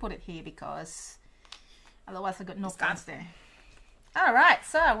 Okay, I'm going to put it here because otherwise I got no points there. All right,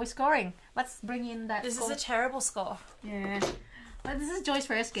 so we're scoring. Let's bring in that This score. is a terrible score. Yeah. But this is Joy's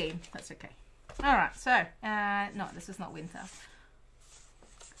first game. That's okay. All right, so, no, this is not winter.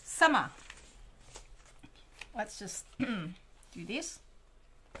 Summer. Let's just do this.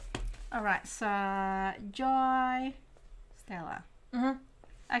 All right, so Joy, Stella.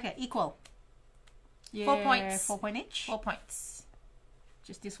 Okay, equal. Yeah, 4 points. 4 points each. 4 points.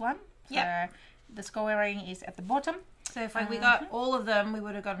 Just this one. Yep. So the scoring is at the bottom. So if we got all of them, we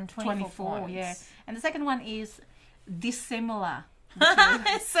would have gotten 24 points. Yeah. And the second one is dissimilar.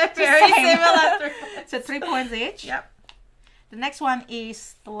 So very same. similar. So 3 points each. Yep. The next one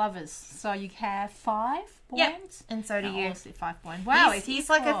is the lovers. So you have 5 Yep. points. And so do And you. also 5 points. Wow, He's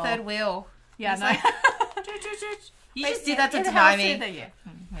like a third wheel. Yeah, He's no. like, you just did that to deny me. Yeah.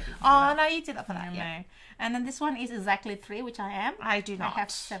 Maybe. Oh, no, you did that for that. No. Yeah. And then this one is exactly 3, which I am. I do not. I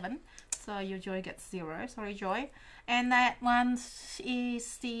have 7. So your Joy gets 0. Sorry, Joy. And that one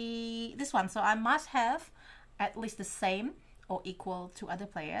is this one. So I must have at least the same or equal to other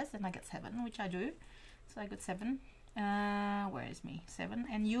players. And I get 7, which I do. So I got 7. Where is me? 7.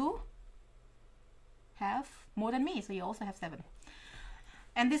 And you have more than me. So you also have 7.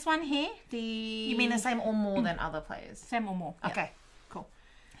 And this one here, You mean the same or more than other players? same or more? Yeah. Okay. Cool.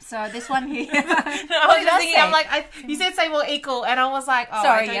 So this one here. No, I was just thinking, I'm like, you said same or equal, and I was like, oh,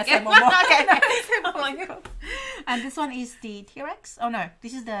 Sorry, I don't yes, get same or more. Okay. I'm like, and this one is the T-Rex. Oh no,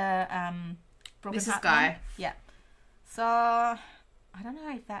 this is the broken This is heart Guy. one. Yeah. So I don't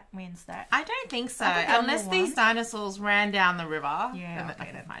know if that means that. I don't think so. I think the Unless other these one- dinosaurs ran down the river. Yeah.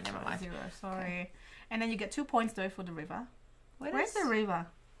 Okay, then fine, never mind. 0. Sorry. And then you get 2 points though for the river. Where's is- the river?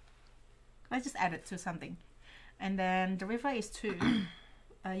 Let's just add it to something. And then the river is 2.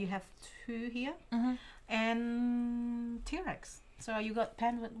 You have 2 here. And T-Rex. So you got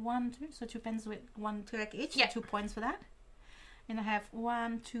pen with 1, 2. So 2 pens with 1 T-Rex each. Yeah. 2 points for that. And I have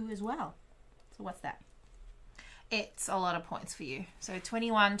 1, 2 as well. So what's that? It's a lot of points for you. So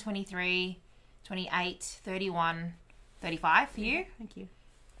 21, 23, 28, 31, 35 for you. Thank you.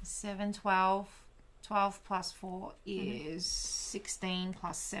 7, 12. 12 plus 4 is 16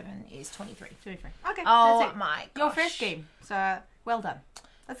 plus 7 is 23. 23. Okay, Oh that's it. my gosh. Your first game. So well done.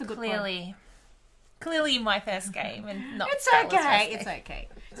 That's a good point. Clearly my first game and not It's Stella's okay. first It's game. okay.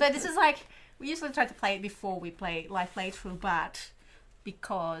 So this is like we usually try to play it before we play live playthrough, but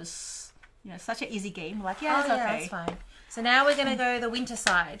because such an easy game. Like, Yeah, it's okay. that's fine. So now we're going to go the winter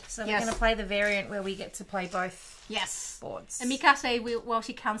side. So we're going to play the variant where we get to play both boards. And Mika say,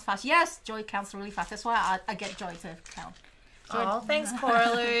 she counts fast. Yes, Joy counts really fast. That's why I get Joy to count. Joy. Oh, thanks,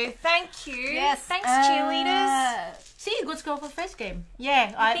 Coralu. Thank you. Yes. Thanks, cheerleaders. See, good score for first game.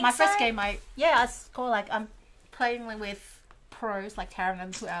 Yeah, my first game, I score like I'm playing with pros like Tarrant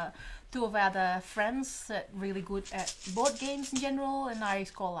and two of our other friends that really good at board games in general, and I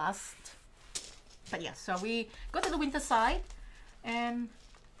score last. But yeah, so we go to the winter side, and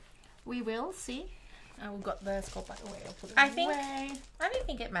we will see. We've got the score back away. I'll put it away. I don't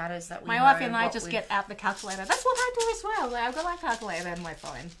think it matters that we My know wife and I what just we've- get out the calculator. That's what I do as well. Like, I've got my calculator and my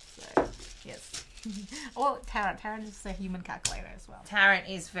phone. So, yes. Or Tarrant. Tarrant is a human calculator as well. Tarrant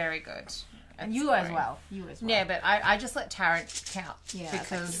is very good. And you as well. Yeah, but I just let Tarrant count Yeah,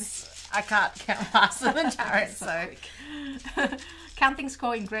 because I can't count faster than Tarrant. so counting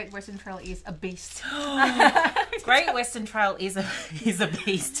score in Great Western Trail is a beast. Great Western Trail is a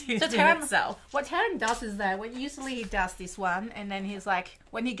beast in itself. What Tarrant does is that usually he does this one, and then he's like,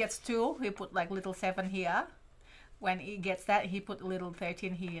 when he gets 2, he put like little 7 here. When he gets that, he put little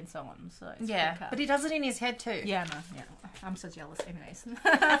 13 here and so on. So it's but he does it in his head too. Yeah, I'm so jealous. Anyways,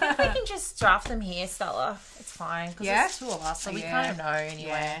 I think we can just draft them here, Stella. It's fine because there's 2 of us, so we kind of know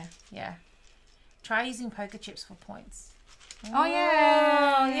anyway. Yeah. Try using poker chips for points. Oh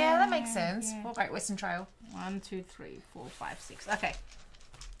yeah, yeah, that makes sense. Yeah. For Great Western Trail. 1, 2, 3, 4, 5, 6. Okay.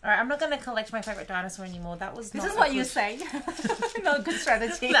 All right, I'm not going to collect my favorite dinosaur anymore. That was. This is what you say. Not a good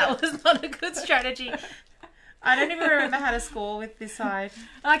strategy. That was not a good strategy. I don't even remember how to score with this side.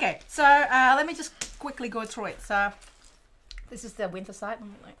 Okay, so let me just quickly go through it. So this is the winter side.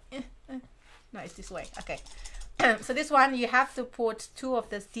 I'm like, no, it's this way. Okay. So this one you have to put 2 of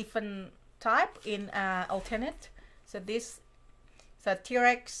this different type in alternate. So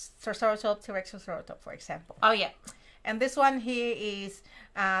T-Rex, Triceratops, T-Rex, Triceratops, for example. Oh yeah. And this one here is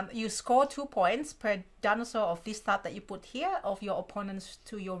you score 2 points per dinosaur of this type that you put here of your opponents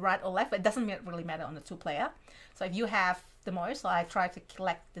to your right or left. It doesn't really matter on the 2-player. So if you have the most, I try to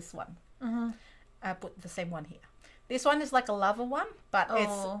collect this one. I put the same one here. This one is like a lava one, but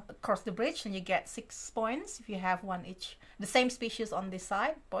it's across the bridge, and you get 6 points if you have one each. The same species on this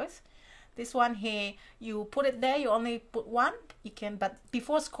side, both. This one here, you put it there. You only put 1. You can, but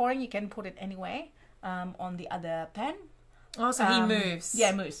before scoring, you can put it anyway. On the other pen. Oh, so he moves.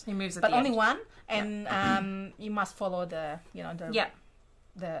 Yeah, moves. He moves at but the only end. 1, and you must follow the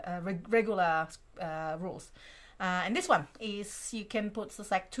regular rules. And this one is you can put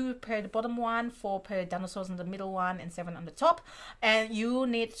just like 2 per the bottom one, 4 per dinosaurs in the middle one, and 7 on the top. And you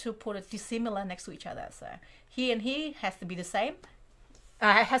need to put it dissimilar next to each other. So here and here has to be the same.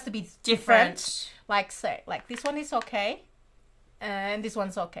 It has to be different. Like this one is okay. And this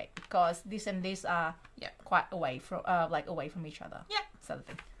one's okay because this and this are quite away from away from each other. Yeah, sort of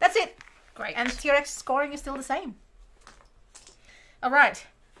thing. That's it. Great. And T-Rex scoring is still the same. All right.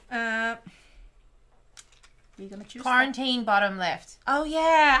 You're gonna choose quarantine bottom left. Oh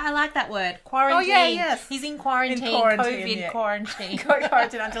yeah, I like that word. Quarantine. Oh yeah, yes. He's in quarantine. COVID quarantine.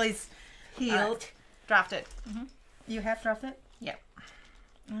 Quarantine until he's healed. Right. Draft it. You have drafted. Yep.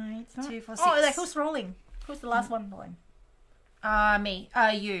 Right. 2, 4, 6. Oh, like who's rolling? Who's the last one rolling? Me.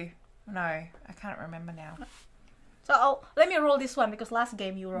 You. No, I can't remember now. So let me roll this one because last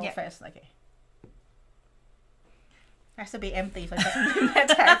game you rolled first. Okay. Has to be empty, so it doesn't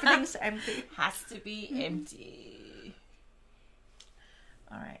matter. Everything's empty. Has to be empty.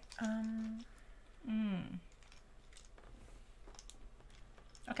 All right.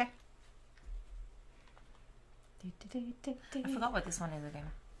 Okay. I forgot what this one is again.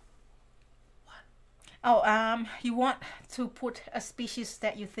 Oh, you want to put a species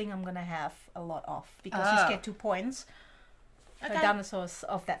that you think I'm gonna have a lot of because you get 2 points for dinosaurs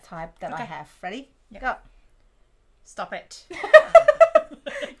of that type that I have. Ready? Yep. Go. Stop it.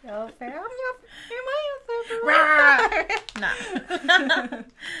 You're fair. Am I your favorite? No.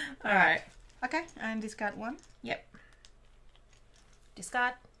 All right. Okay, and discard 1. Yep.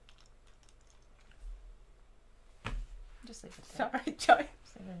 Discard. Just leave it there. Sorry, Joy.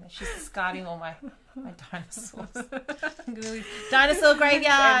 She's discarding all my dinosaurs. Dinosaur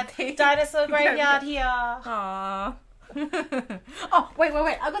graveyard. Dinosaur graveyard here. Aww. Oh, wait.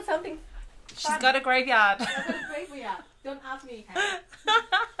 I got something. She's got a graveyard. I got a graveyard. Don't ask me. That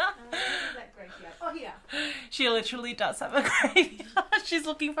graveyard. Oh, here. She literally does have a graveyard. She's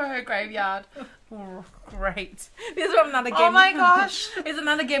looking for her graveyard. Oh, great. This is from another game. Oh my gosh. It's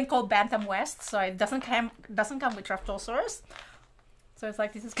another game called Bantam West, so it doesn't come with Draftosaurus. So it's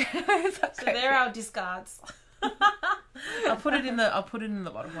like this is So they're our discards. I'll put it in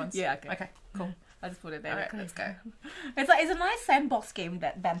the bottom ones. Yeah. Okay. Okay. Cool. I just put it there. All right, let's go. It's a nice sandbox game,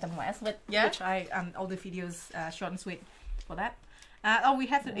 that Bantam West, which I all the videos short and sweet for that. Oh, we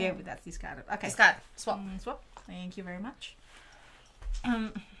have to. Yeah, that's discarded. Okay. Discard. Swap. Swap. Thank you very much.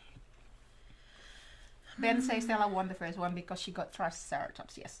 Ben says Stella won the first one because she got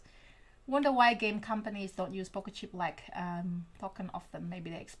Triceratops. Yes. Wonder why game companies don't use poker chip like token of them. Maybe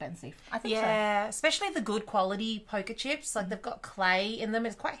they're expensive. I think so. Yeah, especially the good quality poker chips. Like they've got clay in them.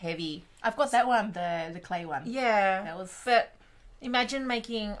 It's quite heavy. I've got that one, the clay one. Yeah. That was. But imagine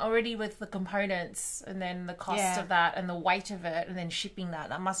making already with the components and then the cost of that and the weight of it and then shipping that.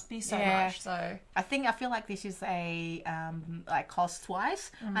 That must be so much. So I feel like this is a like cost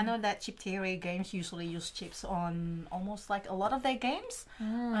wise. I know that chip theory games usually use chips on almost like a lot of their games.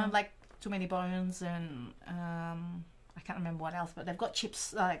 Like Too Many Bones and I can't remember what else, but they've got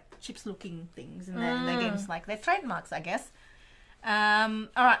chips looking things in their games, like their trademarks, I guess. All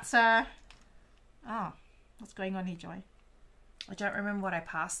right, so what's going on here, Joy? I don't remember what I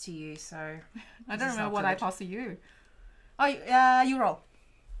passed to you, so I don't remember what I passed to you. Oh, you roll.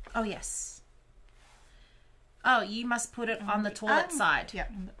 Oh yes. Oh, you must put it on the toilet side. Yeah,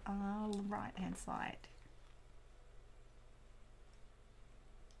 on the right hand side.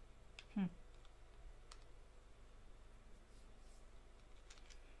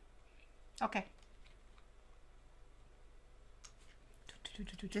 Okay.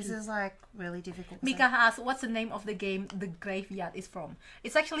 This is like really difficult. Mika asks, what's the name of the game the graveyard is from?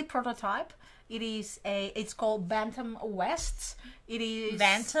 It's actually prototype. It's called Bantam West. It is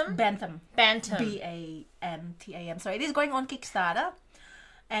Bantam? Bantam. BANTAM. So it is going on Kickstarter.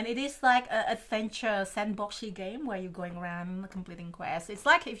 And it is like an adventure sandboxy game where you're going around completing quests. It's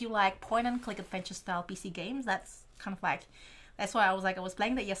like if you like point and click adventure style PC games, that's kind of like, that's why I was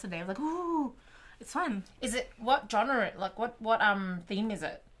playing that yesterday. I was like, ooh, it's fun. Is it, what genre, like what theme is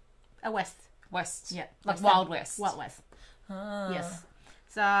it? A West. West. Yeah. Like West Wild West. Wild West. Ah. Yes.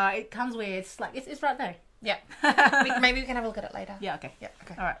 So it comes with, it's right there. Yeah. Maybe we can have a look at it later. Yeah, okay. Yeah,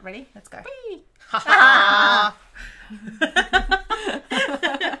 okay. All right, ready? Let's go. Ah!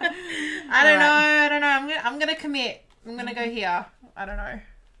 I don't know. I'm gonna commit. I'm gonna go here. I don't know.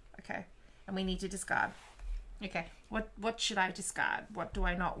 Okay. And we need to discard. Okay. What should I discard? What do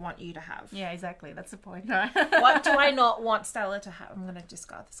I not want you to have? Yeah, exactly. That's the point. What do I not want Stella to have? I'm gonna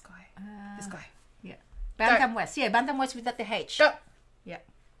discard this guy. This guy. Yeah. Bantam West. Yeah, Bantam West without the H. Go. Yeah.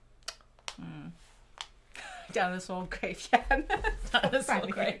 Dinosaur graveyard. Dinosaur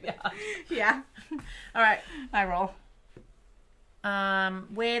graveyard. Yeah. All right. I roll.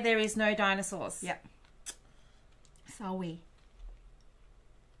 Where there is no dinosaurs. Yeah. So we.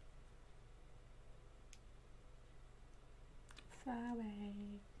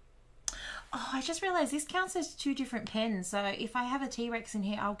 Oh, I just realised this counts as 2 different pens. So if I have a T-Rex in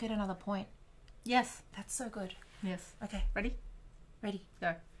here, I'll get another point. Yes. That's so good. Yes. Okay. Ready? Ready.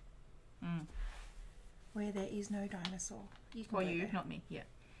 Go. Where there is no dinosaur. You can Or go you, there. not me. Yeah.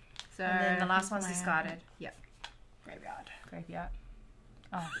 So And then the last one's discarded. Yeah. Graveyard.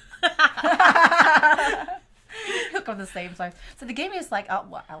 Oh. Look on the same side. So the game is like,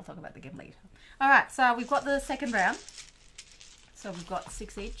 well, I'll talk about the game later. All right. So we've got the second round. So we've got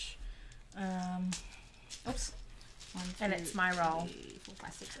 6 each. Oops. 1, 2, And it's my roll. 3, 4,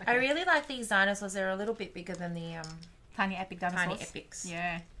 5, 6. I Okay. really like these dinosaurs. They're a little bit bigger than the Tiny epic dinosaurs. tiny epics.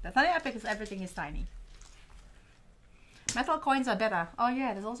 Yeah. The tiny epic is everything is tiny. Metal coins are better. Oh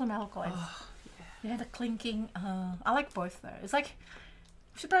yeah, there's also metal coins. Oh, Yeah, the clinking. I like both though. It's like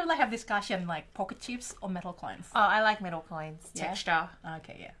we should probably have discussion like pocket chips or metal coins. Oh, I like metal coins. Yeah? Texture.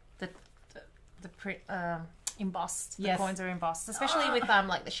 Okay, yeah. The print embossed. The Yes. coins are embossed, especially with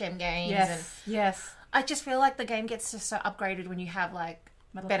like the Shem games. Yes. And Yes. I just feel like the game gets just so upgraded when you have like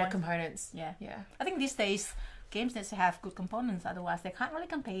Metal better coins. components. Yeah. Yeah. I think these days games need to have good components, otherwise they can't really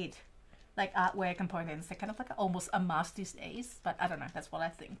compete. Like artware components, they're kind of like almost a must these days. But I don't know. That's what I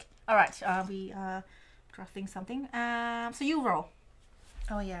think. All right, we are drafting something. So you roll.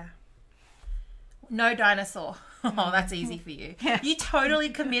 Oh yeah. No dinosaur. Oh, that's easy for you. Yeah. You totally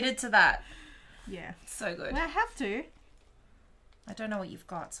committed to that. Yeah. So good. Well, I have to. I don't know what you've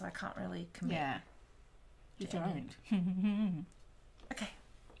got, so I can't really commit. Yeah. You to any. don't. Okay,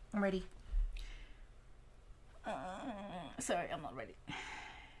 I'm ready. Sorry, I'm not ready.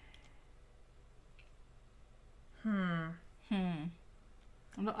 I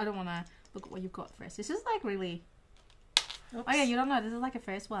don't want to look at what you've got first. This is like really... Oops. Oh yeah, you don't know. This is like a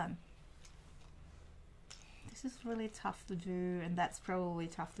first one. This is really tough to do, and that's probably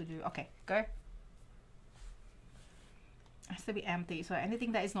tough to do. Okay, go. It has to be empty, so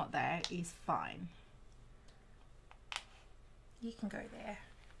anything that is not there is fine. You can go there.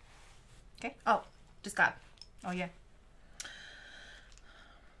 Okay. Oh, discard. Oh yeah.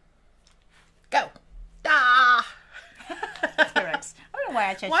 Go. Ah! T-Rex. I don't know why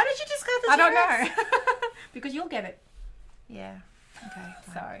I changed. Why did you discard the I T-Rex? don't know. Because you'll get it. Yeah. Okay.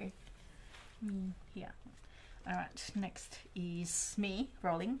 Sorry. Here. All right. Next is me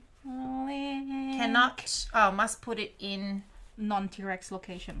rolling. Cannot. Oh, must put it in Non-T-Rex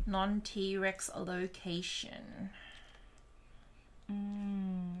location. non-T-Rex location.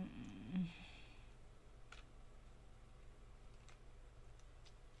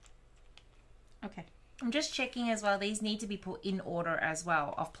 Okay. I'm just checking as well. These need to be put in order as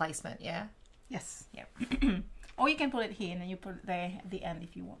well of placement. Yeah. Yes. Yeah. Or you can put it here and then you put it there at the end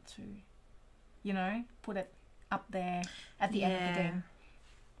if you want to. You know, put it up there at the end of the game.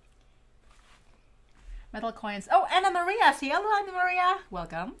 Metal coins. Oh, Anna Maria's here. Hello, Anna Maria.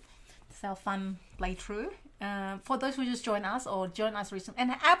 Welcome. It's our fun playthrough. For those who just joined us or joined us recently,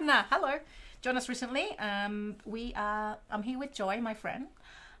 and Abner, hello, joined us recently. I'm here with Joy, my friend,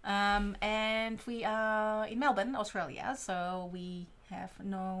 and we are in Melbourne, Australia. So we have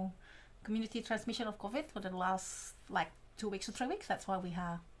no community transmission of COVID for the last 2 weeks or 3 weeks. That's why we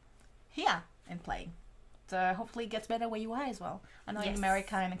are here and playing. So hopefully it gets better where you are as well. I know in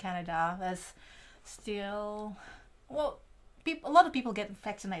America and in Canada, there's still, a lot of people get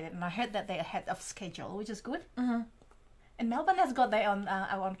vaccinated, and I heard that they're ahead of schedule, which is good. Mm-hmm. And Melbourne has got their own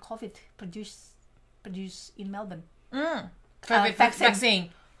COVID produced in Melbourne. COVID vaccine.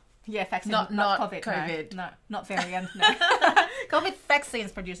 Yeah, vaccine. Not COVID. COVID. No, not variant. No. COVID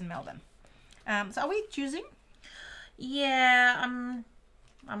vaccines produced in Melbourne. So are we choosing? Yeah, I'm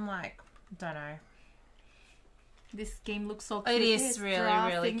don't know. This game looks so cute. It is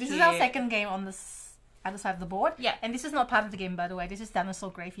really This cute. is our second game on this other side of the board. Yeah. And this is not part of the game, by the way. This is Dinosaur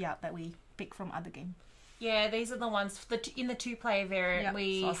Graveyard that we pick from other game. Yeah, these are the ones in the 2-player variant.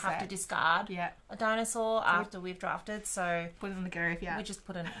 We have to discard a dinosaur after we've drafted, so put it in the graveyard. we just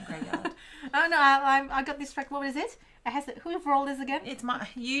put it in the graveyard. Oh no, I got distracted. What is it? Who rolled this again? It's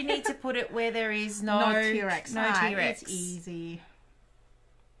you need to put it where there is no T-Rex. No T-Rex. It's easy.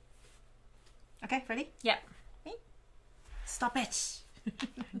 Okay, ready? Yeah. Stop it.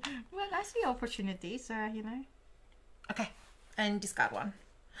 Well, I see opportunities, you know. Okay, and discard one.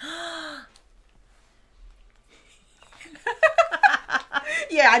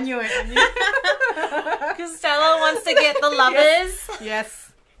 Yeah, I knew it. Because Stella wants to get the lovers.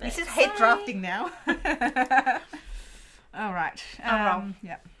 Yes. This is hate drafting now. All right.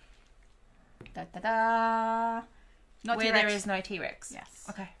 Yeah. Da da da. Not where T-Rex. there is no T-Rex. Yes.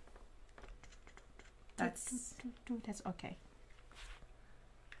 Okay. That's okay.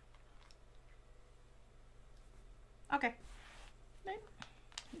 Okay.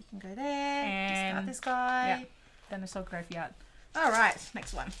 you can go there. And discard this guy. Yeah. Dinosaur Graveyard. All right.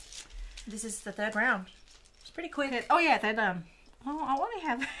 Next one. This is the third round. It's pretty quick. Oh yeah, they're done. Oh, I want to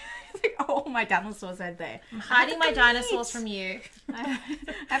have all my dinosaurs out there. I'm hiding my dinosaurs from you. I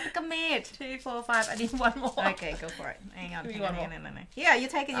have to commit. 2, 4, 5. I need one more. Okay, go for it. Hang on. Give me one more. No. Yeah, you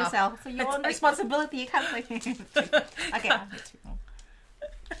take it yourself. So your own responsibility. You can't take it. Okay, I'll get 2 more.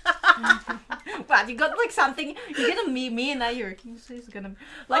 Wow, you got something. You're gonna me and now you're gonna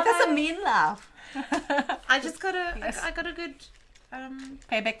that's a mean laugh. I just got I got a good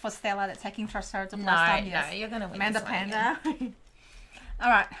payback for Stella that's taking Trustard last time. No, you're gonna win. Amanda this one Panda. All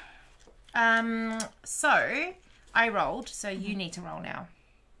right. So I rolled. So you need to roll now.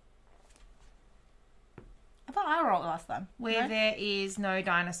 I thought I rolled last time. Where there is no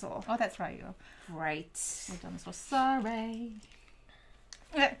dinosaur. Oh, that's right. Great. No dinosaur. Sorry.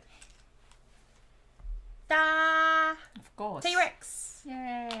 Okay. Da. Of course. T-Rex.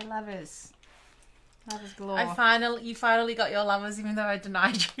 Yay, lovers. Lovers galore. You finally got your lovers, even though I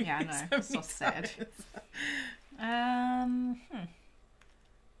denied you. Yeah, I know. So sad.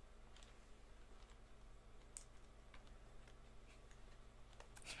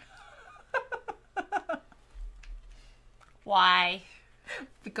 Why?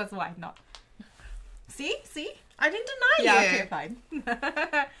 Because why not? See? I didn't deny you. Yeah, okay, fine.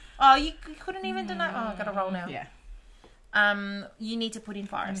 Oh, you couldn't even deny. Oh, I gotta roll now. Yeah. You need to put in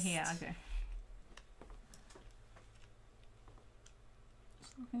forest. In here, okay.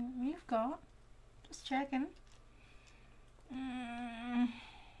 You've got. Just checking.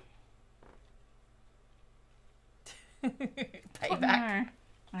 Payback.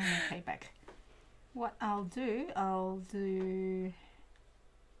 No. Payback. What I'll do.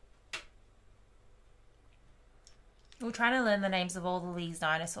 We're trying to learn the names of all of these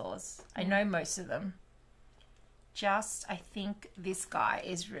dinosaurs. I know most of them. I think this guy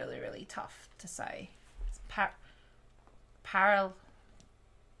is really, really tough to say. Paralophosaurus.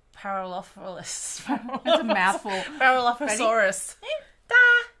 That's a mouthful. Paralophosaurus. Da.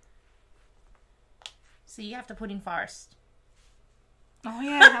 So you have to put in forest. Oh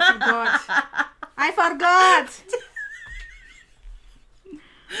yeah, I forgot. I forgot.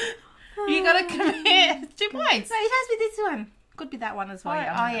 You gotta commit 2 points. No, it has to be this one. Could be that one as well. Oh,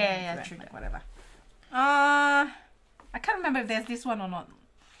 Yeah, yeah, true. Like, whatever. I can't remember if there's this one or not.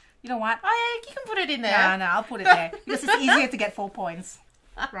 You know what? Oh yeah, you can put it in there. No, I'll put it there because it's easier to get 4 points.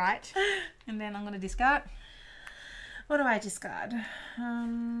 Right. And then I'm gonna discard. What do I discard?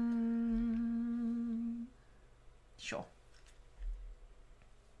 Sure.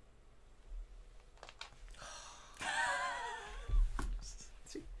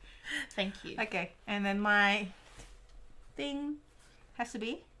 Thank you. Okay, and then my thing has to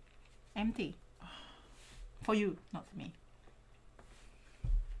be empty. For you, not for me.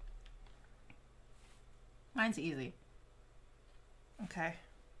 Mine's easy. Okay.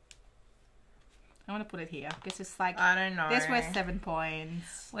 I want to put it here because it's like I don't know. this was 7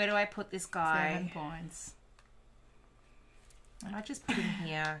 points. Where do I put this guy? 7 points. I just put him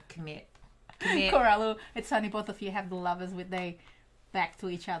here. Commit. Commit. Coralu, it's funny both of you have the lovers with their back to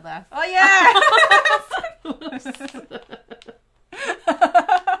each other. Oh yeah.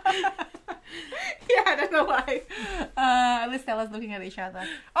 Yeah, I don't know why. At least Stella's looking at each other.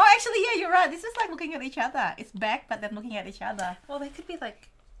 Oh, actually, yeah, you're right. This is like looking at each other. It's back, but then looking at each other. Well, they could be like.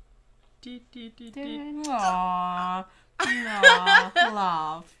 Aww. No,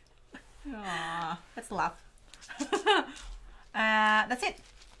 love. Aww. That's love. That's it.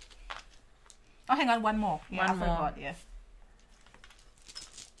 Oh, hang on, one more. Yeah, One more. Forgot, yeah.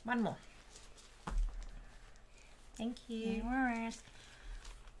 One more. Thank you. No worries.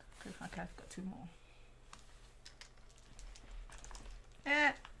 Okay, I've got 2 more.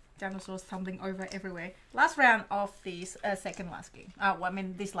 Dinosaurs tumbling over everywhere. Last round of this second last game. Well, I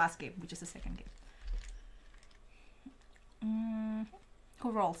mean this last game, which is the second game.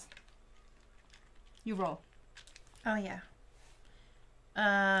 Who rolls? You roll. Oh yeah.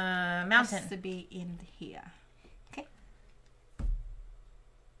 Mountain. Has to be in here. Okay.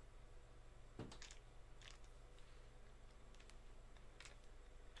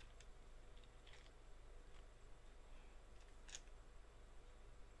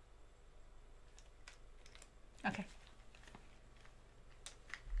 Okay.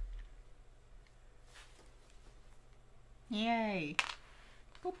 Yay.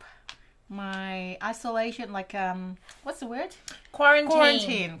 Oop. My isolation, like, what's the word?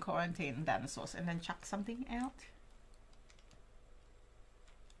 Quarantine. Quarantine dinosaurs. And then chuck something out.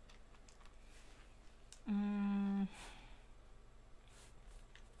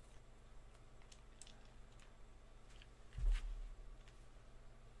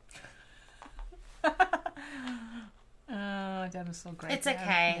 Dinosaur great. It's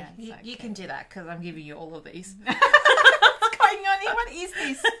okay. Yeah, it's You can do that because I'm giving you all of these. What's going on here? What is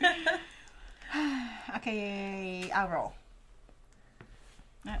this? Okay, I'll roll.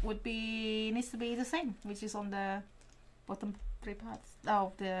 That would be needs to be the same, which is on the bottom 3 parts.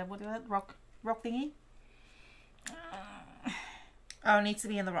 Oh, the what is that? Rock thingy. Oh, it needs to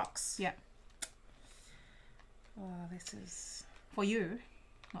be in the rocks. Yeah. Oh, this is For you,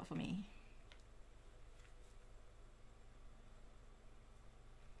 not for me.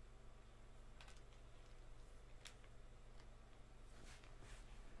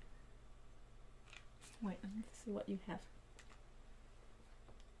 Wait, let me see what you have.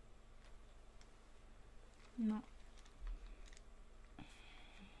 No.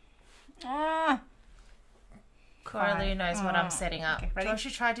 Ah! Coralie knows what I'm setting up. Okay, ready?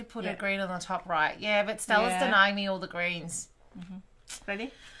 Joshua tried to put Yeah. a green on the top right. Yeah, but Stella's Yeah. denying me all the greens.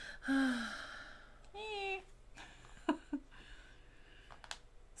 Ready?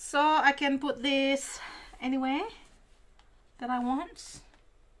 So I can put this anywhere that I want.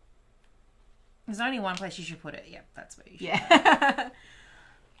 There's only one place you should put it. Yep, that's where you should. Yeah.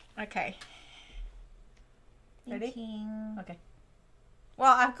 Okay. Ready? Thinking. Okay.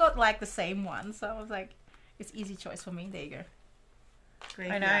 Well, I've got like the same one, so I was like, it's easy choice for me. There you go.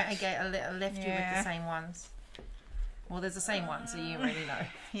 Great. I know. I left you with Yeah. the same ones. Well, there's the same one, so you already know.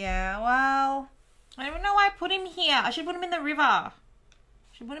 Yeah. Well. I don't know why I put him here. I should put him in the river.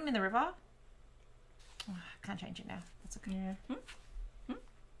 Should put him in the river. Oh, I can't change it now. That's okay. Yeah.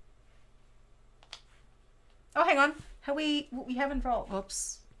 Oh, hang on. We haven't rolled.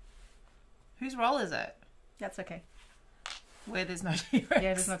 Whoops. Whose role is it? That's okay. Where there's no T-Rex.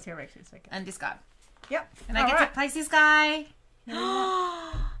 Yeah, there's no T-Rex. It's okay. And discard. Yep. And I get to place this guy.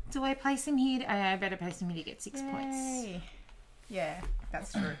 Do I place him here? I better place him here to get 6 points. Yay. Yeah,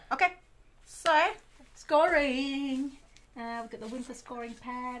 that's true. Okay. So, scoring. We've got the winter scoring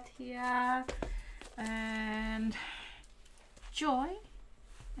pad here. And Joy.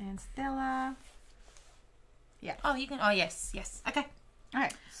 And Stella. Yeah. Oh, you can. Oh, yes. Yes. Okay.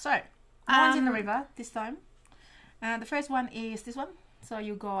 Alright, so one's in the river this time. The first one is this one. So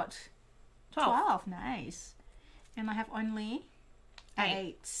you got 12. Nice. And I have only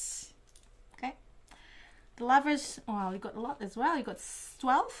 8. Okay. The lovers, well, you got a lot as well. You got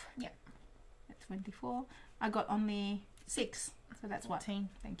 12. Yeah. That's 24. I got only 6. So that's 14.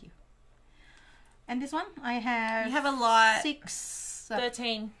 What? Thank you. And this one, I have... You have a lot. 6.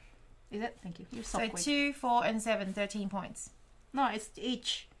 13. Is it? Thank you. You're so quick. 2, 4, and 7. 13 points. No, it's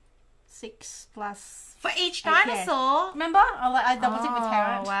each 6 plus... For each 8, dinosaur? Yeah. Remember? I double-ticked with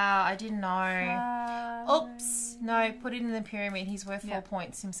Tarrant. Oh, wow. I didn't know. Oops. No, put it in the pyramid. He's worth 4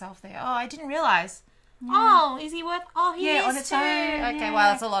 points himself there. Oh, I didn't realise. Yeah. Oh, is he worth... Oh, he is on its too. own. Okay, Yeah.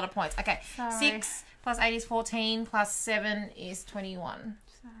 well, that's a lot of points. Okay, Sorry. 6 plus 8 is 14, plus 7 is 21.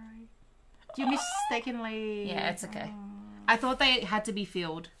 Sorry. You mistakenly... Yeah, it's okay. I thought they had to be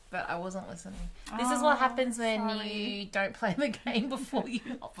filled, but I wasn't listening. This is what happens when you don't play the game before you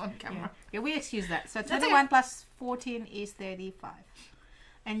hop on camera. Yeah, we excuse that. So 21 plus 14 is 35.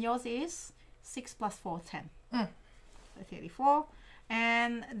 And yours is 6 plus 4, 10. So 34.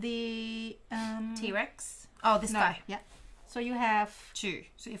 And the... T-Rex? Oh, this guy. Yeah. So you have... 2.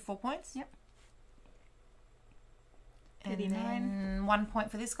 So you have 4 points? Yep. And 39. then 1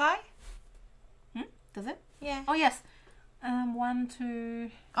 point for this guy? Does it? Yeah. Oh, yes. 1, 2...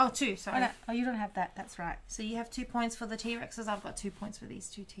 Oh, 2, sorry. Oh, no. Oh, you don't have that. That's right. So you have 2 points for the T-Rexes. I've got 2 points for these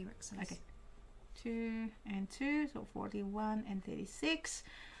 2 T-Rexes. Okay. 2 and 2, so 41 and 36.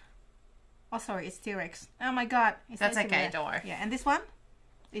 Oh, sorry, it's T-Rex. Oh my god. That's okay, don't worry. Yeah, and this one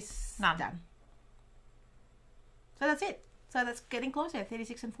is done. So that's it. So that's getting closer,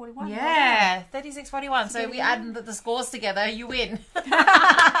 36 and 41. Yeah, 36, 41. So we add the scores together, you win.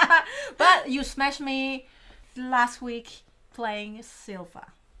 But you smashed me last week playing Silver.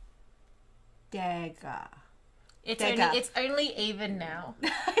 Dagger. It's only even now.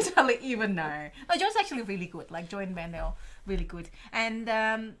 It's only even now. No, Joe's actually really good. Like, Joe and Ben, they're really good. And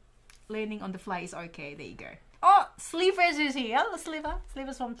landing on the fly is okay. There you go. Oh, Slivers is here.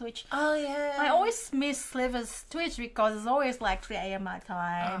 Slivers from Twitch. Oh, yeah. I always miss Slivers' Twitch because it's always like 3 a.m. my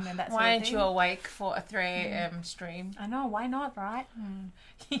time and that's why aren't you awake for a 3 a.m. stream? I know, why not, right?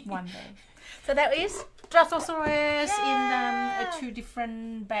 One day. So that is Draftosaurus in 2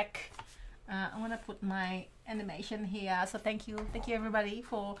 different back. I want to put my animation here. So thank you everybody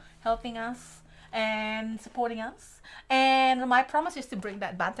for helping us and supporting us. And my promise is to bring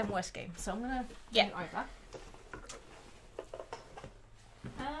that Bantamwest game. So I'm gonna get it over.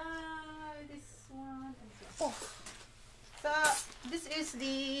 This one. Oh. So this is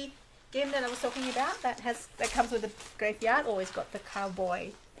the game that I was talking about that comes with the graveyard. Always got the cowboy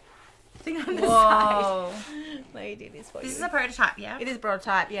thing on the side. Let me do this for you. This is a prototype, yeah? It is a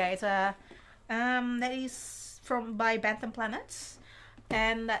prototype, yeah. It's a that is by Bantam Planets,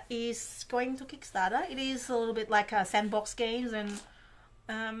 and that is going to Kickstarter. It is a little bit like a sandbox games, and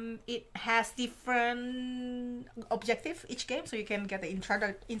it has different objective each game. So you can get the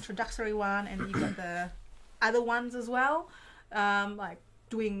introductory one, and you got the other ones as well. Like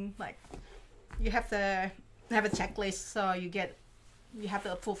doing you have to have a checklist, so you have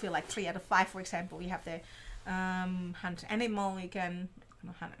to fulfill like 3 out of 5, for example. You have to hunt animal. You can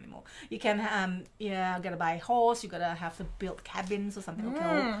not hunt animal. You can gotta buy a horse. You gotta have to build cabins or something.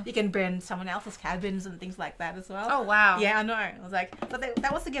 Okay, you can burn someone else's cabins and things like that as well. Oh wow! Yeah, I know. I was like, but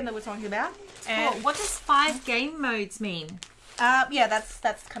that was the game that we're talking about. And what does 5 game modes mean? Yeah, that's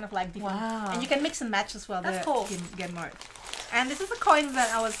kind of like different. Wow. And you can mix and match as well. That's cool. Game mode. And this is the coins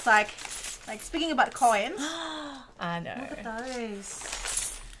that I was like speaking about coins. I know. Look at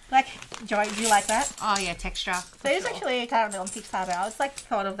those. Like, Joy, do you like that? Oh yeah, texture. So it's actually currently on Kickstarter. I was like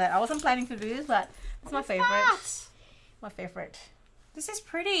thought of that. I wasn't planning to do this, but it's my favorite. My favorite. This is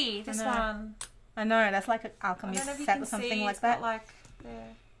pretty. This one. I know. That's like an alchemist set or something like that. Got like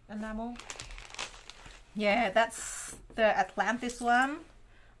the enamel. Yeah, that's the Atlantis one.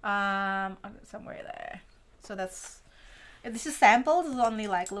 I got somewhere there. So this is samples. There's only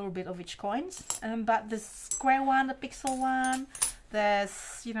like a little bit of each coins. But the square one, the pixel one.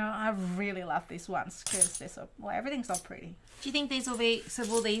 There's, I really love these ones because they're so, everything's so pretty. Do you think these will be, so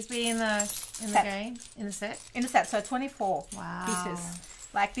will these be in the game? In the set? In the set, so 24 pieces.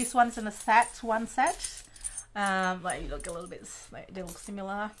 Like this one's in a set, one set. Like you look a little bit, they look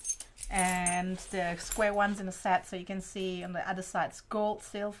similar. And the square ones in a set, so you can see on the other sides gold,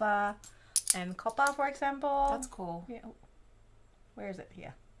 silver, and copper, for example. That's cool. Yeah. Where is it?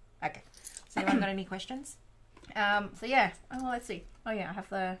 Here. Okay. So anyone got any questions? So yeah. Oh, let's see. Oh yeah, I have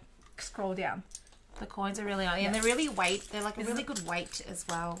to scroll down. The coins are really nice, and they're really weight. They're like a really good weight as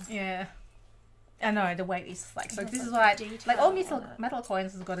well. Yeah. I know the weight is like so. This is why like all metal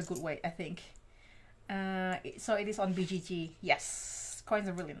coins has got a good weight, I think. So it is on BGG. Yes, coins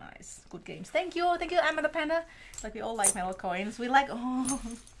are really nice. Good games. Thank you, I'm the Panda. Like we all like metal coins. We like There's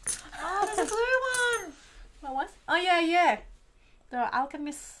a blue one. What was? Oh yeah. The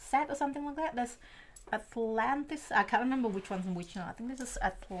Alchemist set or something like that. There's Atlantis. I can't remember which one's in which now. I think this is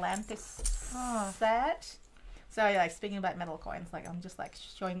Atlantis set. So yeah, like speaking about metal coins, like I'm just like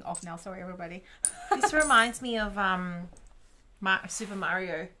showing off now. Sorry everybody. This reminds me of Super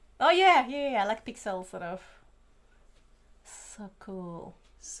Mario. Oh yeah, like pixel sort of. So cool.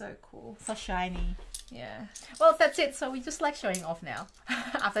 So cool. So shiny. Yeah. Well, that's it. So we just like showing off now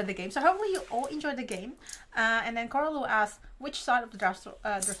after the game. So hopefully you all enjoyed the game. And then Coralu asked, which side of the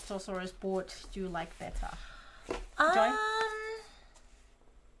Draftosaurus board do you like better? Joy?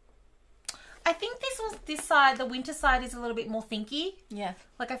 I think this side, the winter side, is a little bit more thinky. Yeah.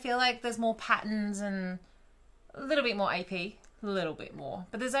 Like I feel like there's more patterns and a little bit more AP. A little bit more.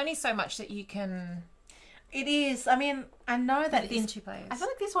 But there's only so much that you can... It is. I mean, I know that within 2 players. I feel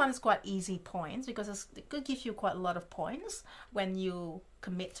like this one is quite easy points because it could give you quite a lot of points when you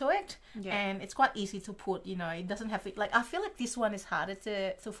commit to it. Yeah. And it's quite easy to put, you know, it doesn't have to, like, I feel like this one is harder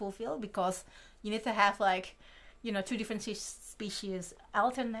to fulfill because you need to have, like, you know, 2 different species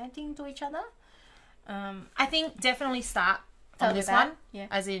alternating to each other. I think definitely start on this one. Yeah.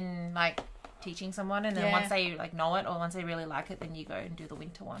 As in, like, teaching someone, and then once they like know it or once they really like it, then you go and do the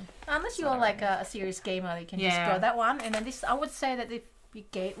winter one. Unless you're like a serious gamer, you can just go that one. And then this, I would say that if you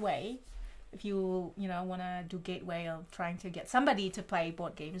gateway, if you know want to do gateway or trying to get somebody to play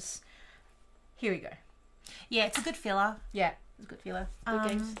board games, here we go. Yeah, it's a good filler. Yeah, it's a good filler. Good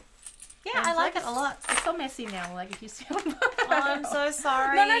games. Yeah, and I like it a lot. It's so messy now. Like if you see, I'm so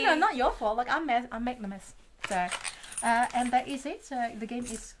sorry. No, not your fault. Like I make the mess. So. And that is it. So the game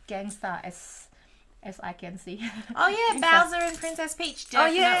is Gangsta as I can see. Oh yeah, Bowser and Princess Peach.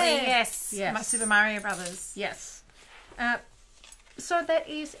 Definitely, yes. My Super Mario Brothers. Yes. So that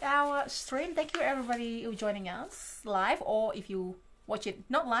is our stream. Thank you everybody who joining us live, or if you watch it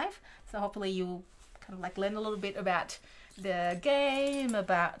not live. So hopefully you kind of like learn a little bit about the game,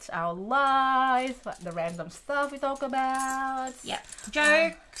 about our lives, like the random stuff we talk about. Yeah.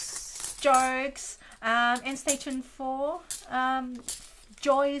 Jokes. And stay tuned for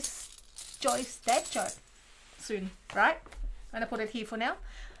Joy's dad joke soon, right? I'm gonna put it here for now.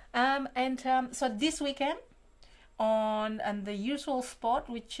 So this weekend on the usual spot,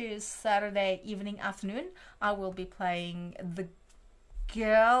 which is Saturday evening afternoon, I will be playing The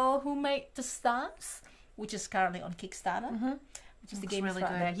Girl Who Made the Stars, which is currently on Kickstarter. Which is the game really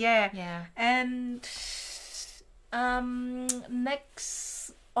good. There. Yeah. And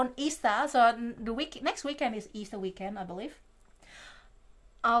next. On Easter, so next weekend is Easter weekend, I believe.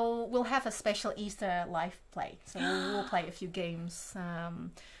 We'll have a special Easter live play, so we'll play a few games.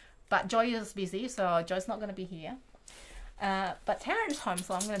 But Joy is busy, so Joy's not going to be here. But Tarrant's home,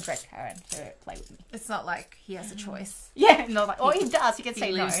 so I'm going to drag Tarrant to play with me. It's not like he has a choice. Yeah, no, like he does. He can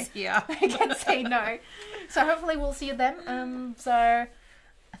say no. Yeah, he can say no. So hopefully we'll see you then. So I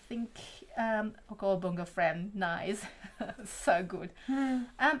think Bunga friend, nice. So good.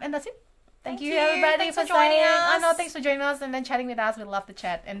 And that's it. Thank you everybody. Thanks for joining us. I know, thanks for joining us and then chatting with us. We love the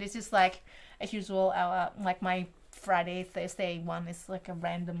chat. And this is like as usual, our like my Friday, Thursday one is like a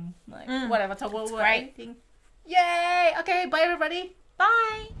random like whatever talk about anything. Yay! Okay, bye everybody.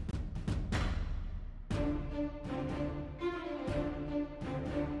 Bye.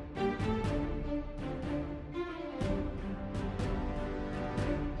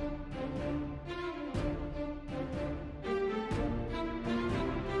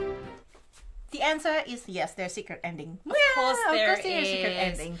 The answer is yes, there's secret ending. Of course there is secret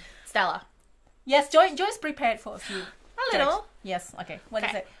ending. Stella. Yes, Joy's prepared for a few. A little. Yes, okay. What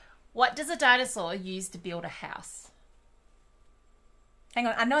is it? What does a dinosaur use to build a house? Hang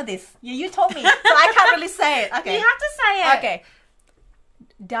on, I know this. You told me, so I can't really say it. Okay. You have to say it. Okay.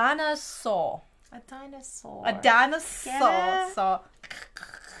 Dinosaur. A dinosaur. A dinosaur. So.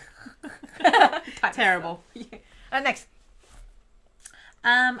 Terrible. Next.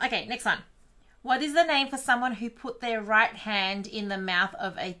 Okay, next one. What is the name for someone who put their right hand in the mouth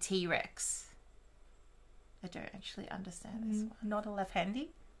of a T-Rex? I don't actually understand this one. Not a left-handy?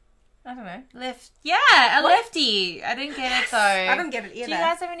 I don't know. Yeah, a lefty. I didn't get it though. I don't get it either. Do you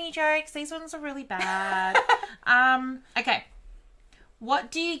guys have any jokes? These ones are really bad. Okay. What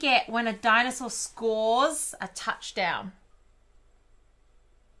do you get when a dinosaur scores a touchdown?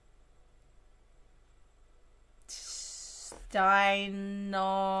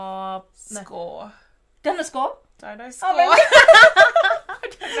 Dino... Score. Dinosaur? Dino score. Oh, really? I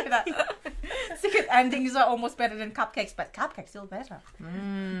don't know that. Secret endings are almost better than cupcakes, but cupcakes still better.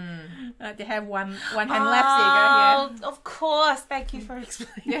 They have one hand left, there you go. Yeah. Of course. Thank you for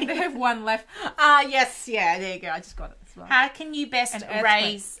explaining. Yeah, they have one left. Yes, yeah, there you go. I just got it as well. How can you best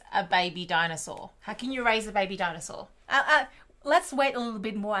raise a baby dinosaur? How can you raise a baby dinosaur? Let's wait a little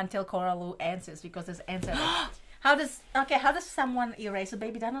bit more until Coralu answers, because there's answer. How does someone erase a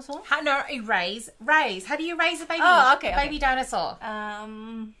baby dinosaur? Raise. How do you raise a baby? Baby dinosaur.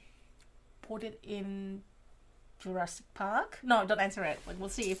 Put it in Jurassic Park. No, don't answer it. We'll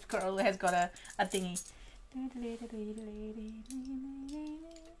see if Coralu has got a thingy.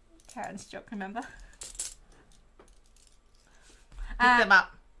 Tarrant's joke, remember? Pick them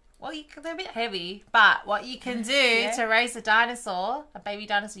up. Well, they're a bit heavy, but what you can do to raise a dinosaur, a baby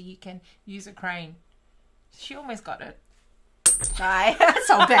dinosaur, you can use a crane. She almost got it. Right, that's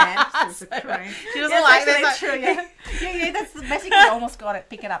so bad. She doesn't like this. True, yeah, that's basically almost got it.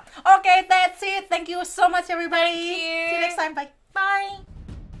 Pick it up. Okay, that's it. Thank you so much, everybody. Thank you. See you next time. Bye. Bye.